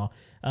brother-in-law.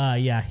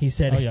 Yeah, he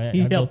said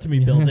he helped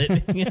me build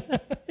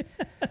it.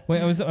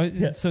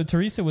 Wait, so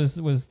Teresa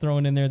was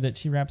throwing in there that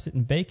she wraps it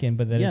in bacon,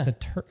 but that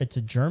it's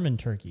a German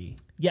turkey.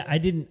 Yeah,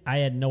 I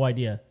had no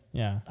idea.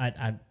 Yeah.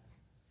 I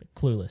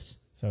clueless.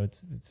 So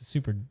it's a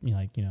super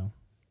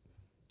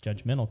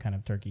judgmental kind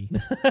of turkey.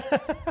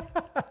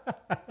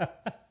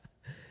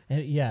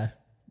 And yeah,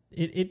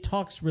 it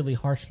talks really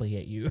harshly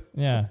at you.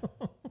 Yeah.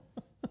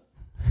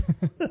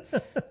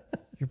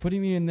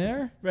 putting me in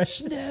there?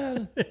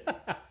 Schnell.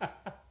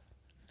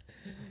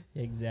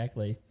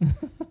 Exactly.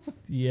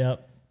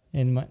 Yep.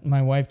 And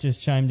my wife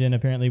just chimed in.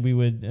 Apparently, we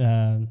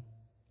would.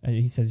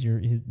 He says you're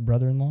his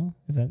brother-in-law.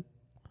 Is that?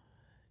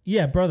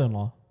 Yeah,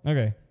 brother-in-law.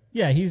 Okay.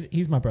 Yeah,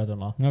 he's my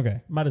brother-in-law.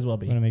 Okay. Might as well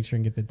be. I want to make sure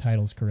and get the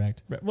titles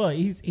correct. Well,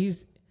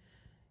 he's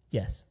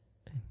yes.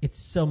 It's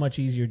so much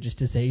easier just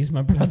to say he's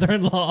my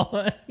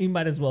brother-in-law. He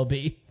might as well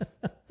be.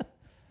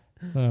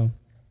 So.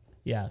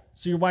 Yeah.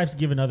 So your wife's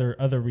given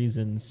other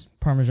reasons.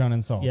 Parmesan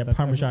and salt. Yeah,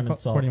 Parmesan and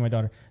salt. According to my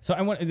daughter. So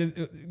I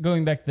want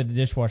going back to the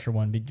dishwasher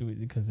one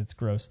because it's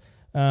gross.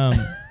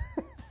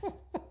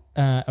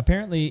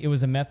 Apparently, it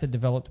was a method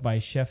developed by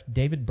Chef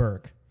David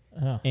Burke,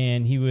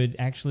 and he would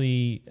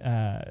actually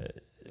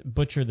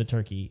butcher the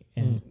turkey,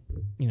 and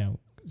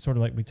sort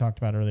of like we talked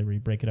about earlier, where you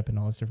break it up into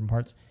all its different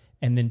parts,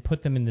 and then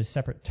put them into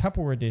separate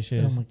Tupperware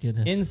dishes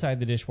inside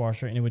the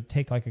dishwasher, and it would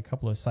take like a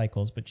couple of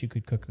cycles, but you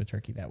could cook the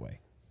turkey that way.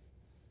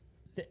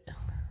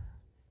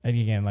 And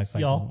again, that's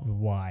like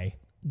why?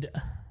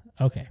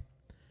 Okay.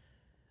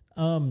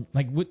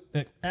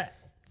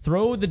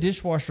 Throw the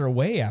dishwasher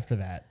away after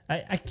that.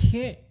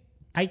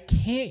 I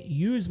can't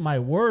use my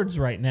words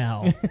right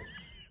now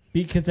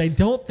because I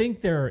don't think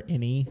there are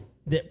any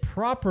that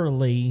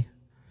properly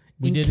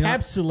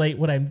encapsulate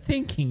what I'm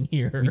thinking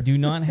here. We do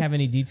not have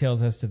any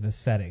details as to the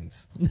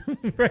settings.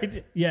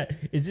 Right? Yeah.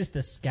 Is this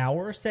the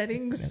scour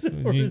settings,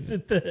 or is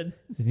it the?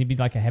 Does it need to be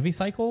like a heavy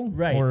cycle?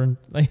 Right. Or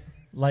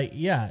like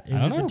yeah?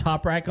 Is it the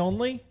top rack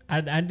only?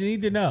 I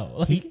need to know.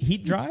 Like,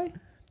 heat dry?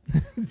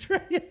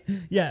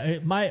 Yeah.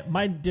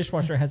 My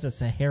dishwasher has a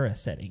Sahara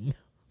setting.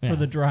 For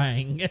the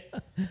drying.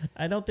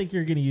 I don't think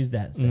you're going to use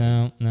that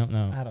setting.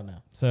 No. I don't know.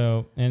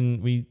 So,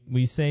 and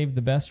we saved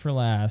the best for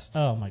last.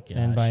 Oh, my gosh.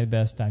 And by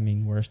best, I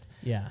mean worst.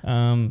 Yeah.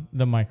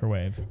 The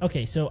microwave.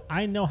 Okay, so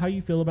I know how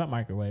you feel about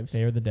microwaves.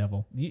 They are the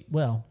devil.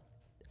 Well,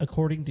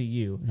 according to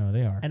you. No,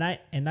 they are. And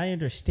I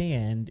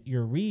understand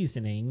your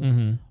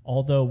reasoning,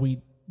 although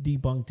we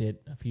debunked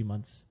it a few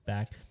months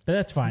back. But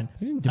that's fine.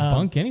 We didn't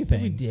debunk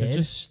anything. We did. They're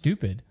just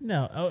stupid.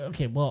 No. Oh,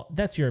 okay, well,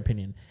 that's your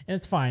opinion. And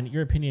it's fine.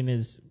 Your opinion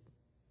is...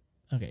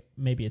 Okay,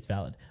 maybe it's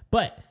valid.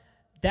 But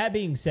that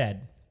being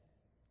said,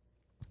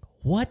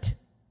 what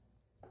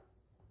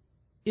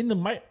in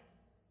the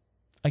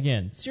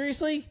Again,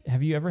 seriously?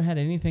 Have you ever had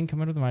anything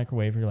come out of the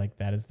microwave where you're like,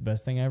 that is the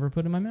best thing I ever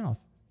put in my mouth?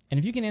 And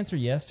if you can answer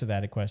yes to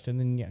that question,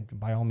 then yeah,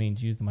 by all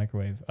means use the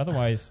microwave.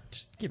 Otherwise,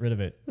 just get rid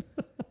of it.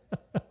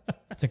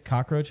 It's a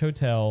cockroach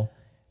hotel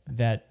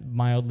that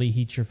mildly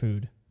heats your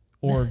food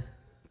or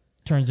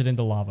turns it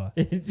into lava.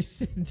 I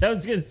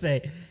was going to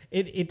say,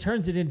 it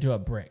turns it into a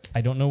brick.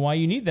 I don't know why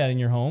you need that in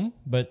your home,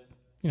 but,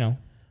 Well,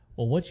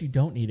 what you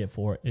don't need it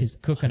for is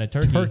cooking a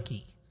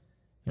turkey.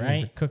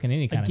 Right? For cooking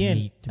any kind of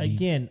meat.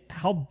 Again,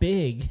 how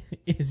big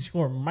is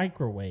your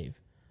microwave?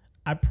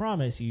 I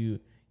promise you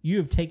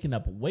have taken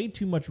up way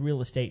too much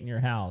real estate in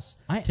your house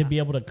to be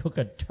able to cook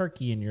a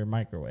turkey in your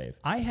microwave.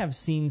 I have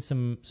seen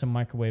some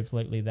microwaves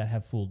lately that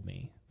have fooled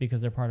me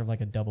because they're part of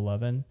like a double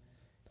oven.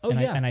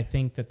 And I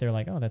think that they're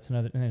like, oh, that's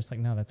another, and it's like,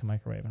 no, that's a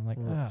microwave. And I'm like,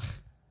 ugh.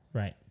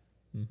 Right.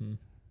 Mm-hmm.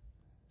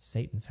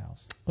 Satan's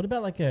house. What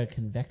about like a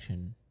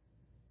convection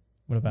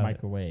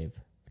microwave?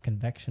 A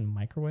convection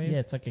microwave? Yeah,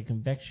 it's like a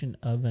convection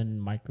oven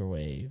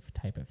microwave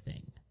type of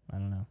thing. I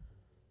don't know.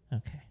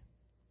 Okay.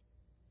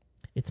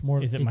 It's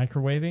more. Is it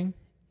microwaving?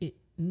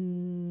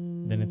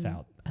 Then it's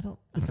out. I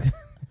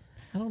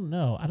don't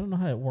know. I don't know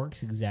how it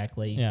works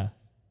exactly. Yeah.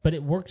 But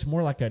it works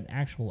more like an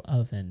actual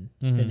oven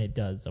than it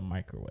does a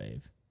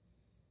microwave.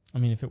 I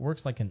mean, if it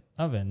works like an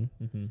oven,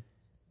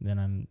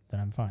 then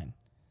I'm fine.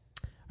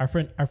 Our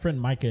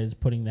friend Micah is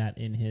putting that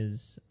in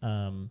his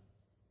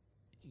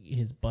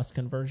bus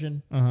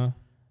conversion.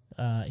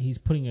 He's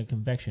putting a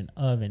convection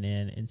oven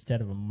in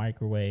instead of a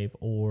microwave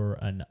or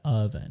an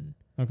oven.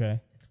 Okay.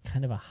 It's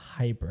kind of a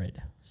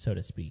hybrid, so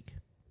to speak.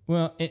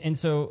 Well, and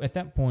so at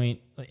that point,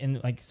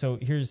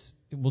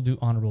 we'll do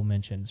honorable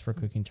mentions for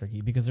cooking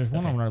turkey because there's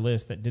one on our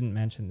list that didn't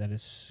mention that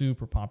is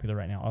super popular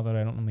right now, although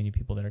I don't know many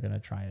people that are going to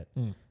try it.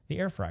 The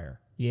air fryer.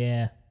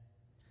 Yeah.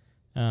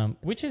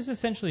 Which is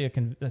essentially a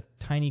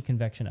tiny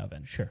convection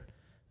oven. Sure.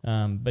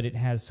 But it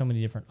has so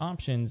many different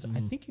options.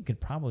 I think you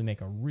could probably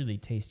make a really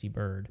tasty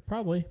bird.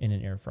 Probably. In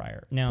an air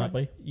fryer. Now,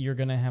 you're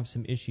going to have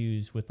some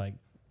issues with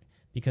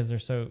because they're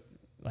so,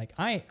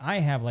 I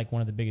have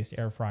one of the biggest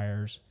air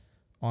fryers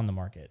on the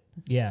market.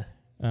 Yeah.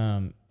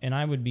 And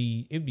it would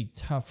be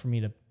tough for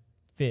me to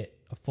fit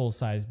a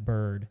full-size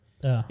bird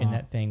in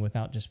that thing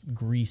without just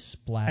grease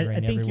splattering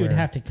everywhere. I think you would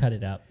have to cut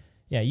it up.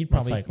 Yeah, you'd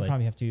probably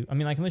have to. I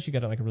mean, unless you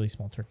got a really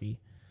small turkey.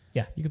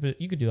 Yeah. You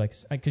could do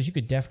because you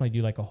could definitely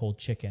do a whole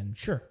chicken.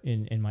 Sure.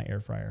 In my air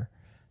fryer.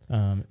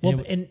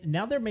 And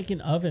now they're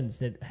making ovens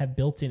that have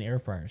built-in air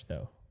fryers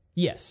though.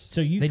 Yes. So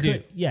you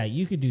could. Yeah,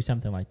 you could do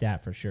something like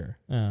that for sure.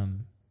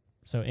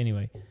 So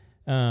anyway,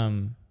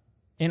 and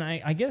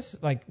I guess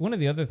one of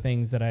the other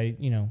things that I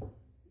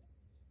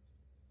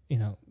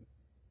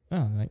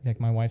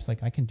my wife's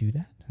like, I can do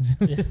that.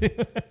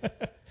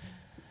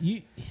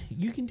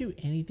 You can do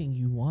anything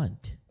you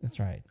want.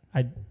 That's right.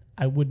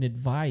 I wouldn't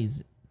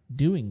advise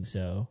doing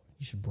so,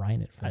 You should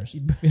brine it first.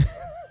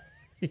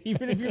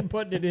 even if you're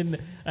putting it in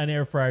an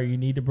air fryer, you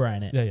need to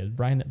brine it. Yeah,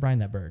 brine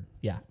that bird.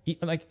 Yeah.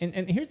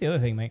 And here's the other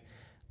thing, Mike,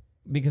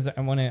 because I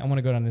want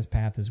to go down this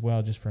path as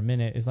well just for a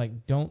minute, is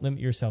like, don't limit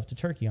yourself to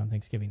turkey on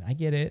Thanksgiving. I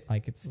get it,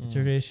 like it's a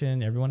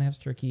tradition, everyone has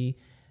turkey,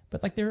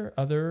 but like there are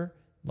other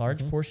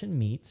large portion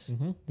meats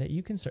that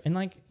you can serve, and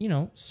like,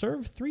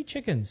 serve 3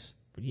 chickens.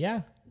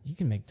 Yeah. You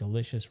can make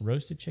delicious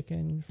roasted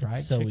chicken, fried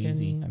It's so chicken.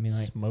 easy. I mean,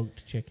 like,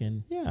 smoked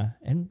chicken. yeah,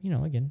 and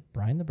again,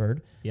 brine the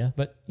bird. Yeah.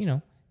 But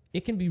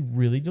it can be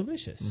really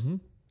delicious.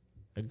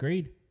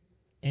 Agreed.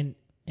 And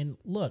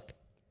look,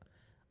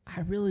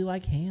 I really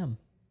like ham.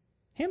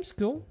 Ham's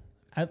cool.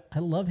 I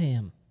love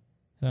ham.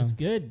 So, It's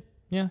good.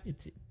 yeah.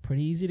 It's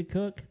pretty easy to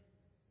cook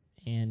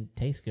and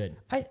tastes good.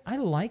 I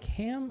like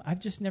ham. I've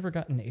just never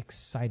gotten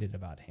excited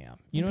about ham.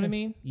 You know what I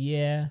mean?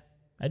 Yeah,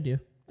 I do.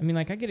 I mean,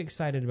 like, I get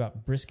excited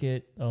about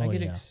brisket. Oh, I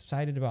get yeah.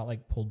 excited about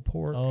like pulled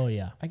pork. Oh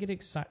yeah. I get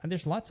excited.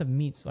 There's lots of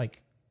meats,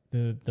 like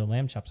the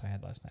lamb chops I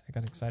had last night. I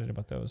got excited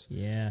about those.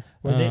 Yeah.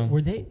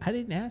 Were they? I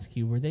didn't ask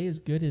you. Were they as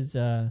good as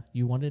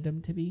you wanted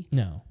them to be?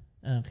 No,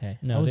 Okay.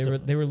 no,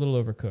 they were a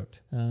little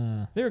overcooked.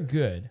 They were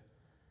good.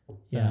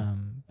 Yeah.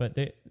 But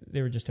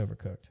they were just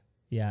overcooked.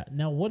 Yeah.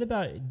 Now, what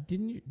about?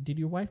 Did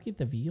your wife get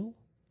the veal?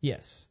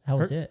 Yes. How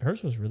was it?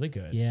 Hers was really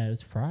good. Yeah, it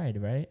was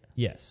fried, right?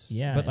 Yes.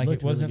 Yeah, But it like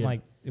looked it wasn't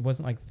really good.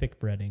 like thick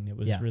breading. It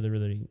was Yeah. really,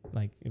 really,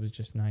 like, it was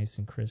just nice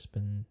and crisp,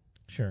 and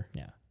Sure.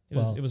 yeah. It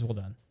Well, was well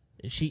done.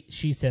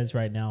 She says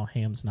right now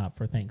ham's not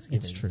for Thanksgiving.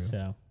 It's true.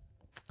 So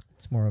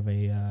It's more of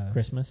a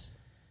Christmas.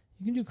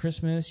 you can do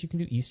Christmas, you can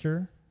do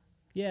Easter.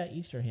 Yeah,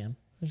 Easter ham.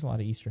 There's a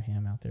lot of Easter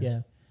ham out there.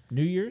 Yeah.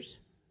 New Year's.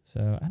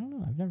 So I don't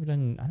know. I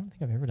don't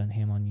think I've ever done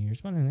ham on New Year's.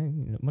 But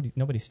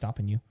nobody's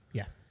stopping you.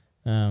 Yeah.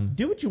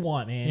 Do what you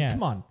want, man. Yeah.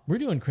 Come on. We're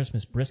doing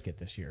Christmas brisket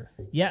this year.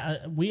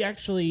 Yeah, we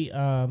actually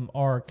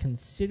are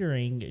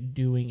considering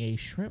doing a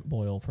shrimp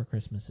boil for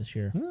Christmas this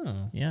year.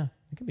 Oh, Yeah.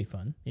 it could be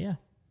fun. Yeah.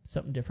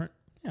 Something different.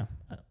 Yeah.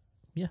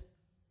 Yeah.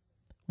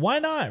 Why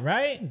not,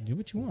 right? Do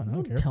what you want. I don't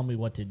Don't care. tell me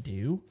what to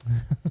do.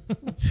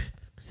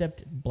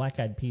 Except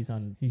black-eyed peas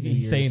on He's New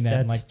Year's. saying that,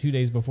 and That's- like 2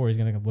 days before, he's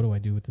gonna go, what do I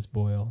do with this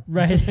boil?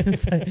 Right.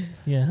 It's like,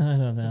 yeah, I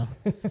don't know.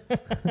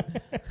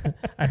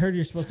 I heard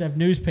you're supposed to have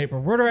newspaper.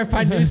 Where do I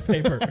find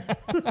newspaper?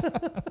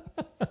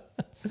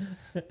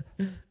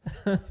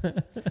 All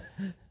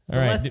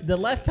right. The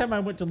last time I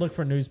went to look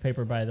for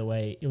newspaper, by the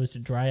way, it was to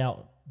dry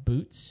out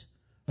boots,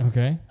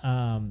 Okay.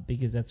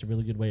 because that's a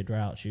really good way to dry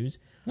out shoes.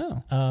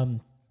 Oh,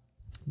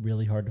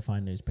 Really hard to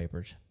find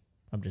newspapers.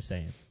 I'm just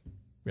saying.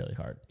 Really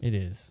hard. it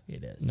is.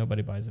 It is.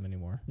 Nobody buys them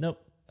anymore. Nope.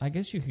 I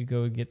guess you could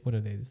go get, what are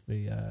these?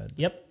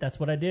 Yep, that's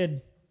what I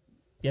did.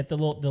 Get the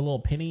little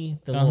penny,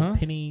 little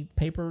penny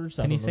papers.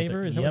 I don't Penny know what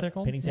saver? they- Is that what they're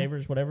called? Penny Yeah.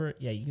 savers, whatever.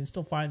 Yeah, you can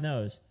still find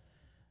those.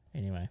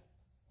 Anyway.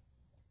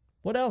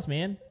 What else,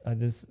 man?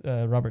 This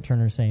Robert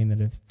Turner saying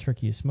that if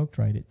turkey is smoked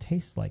right, it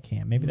tastes like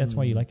ham. Maybe that's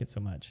why you like it so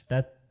much.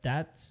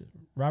 That's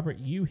Robert,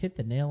 you hit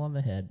the nail on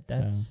the head.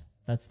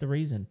 That's the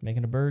reason.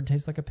 Making a bird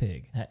taste like a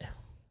pig.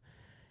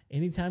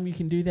 Anytime you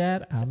can do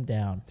that, I'm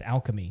down. It's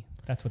alchemy.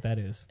 That's what that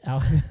is.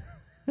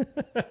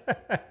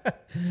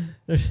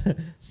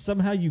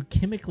 Somehow you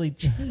chemically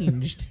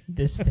changed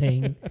this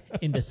thing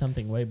into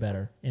something way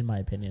better, in my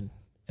opinion.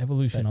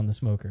 Evolution on the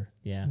smoker.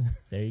 Yeah,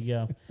 there you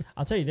go.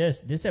 I'll tell you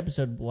this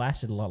episode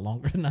lasted a lot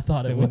longer than I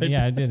thought it would.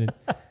 Yeah, it did.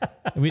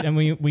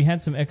 We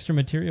had some extra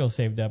material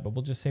saved up, but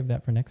we'll just save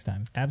that for next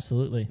time.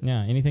 Absolutely.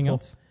 Yeah, anything Cool.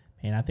 else?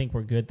 And I think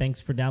we're good. Thanks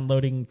for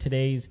downloading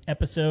today's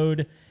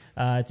episode.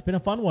 It's been a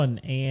fun one,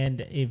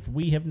 and if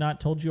we have not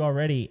told you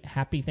already,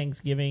 happy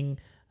Thanksgiving.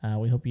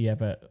 We hope you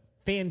have a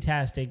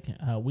fantastic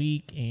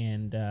week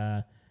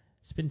and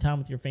spend time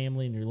with your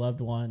family and your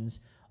loved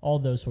ones, all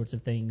those sorts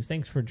of things.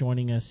 Thanks for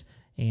joining us,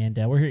 and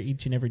we're here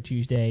each and every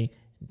Tuesday.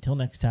 Until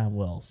next time,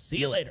 we'll see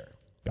you later.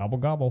 Gobble,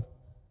 gobble.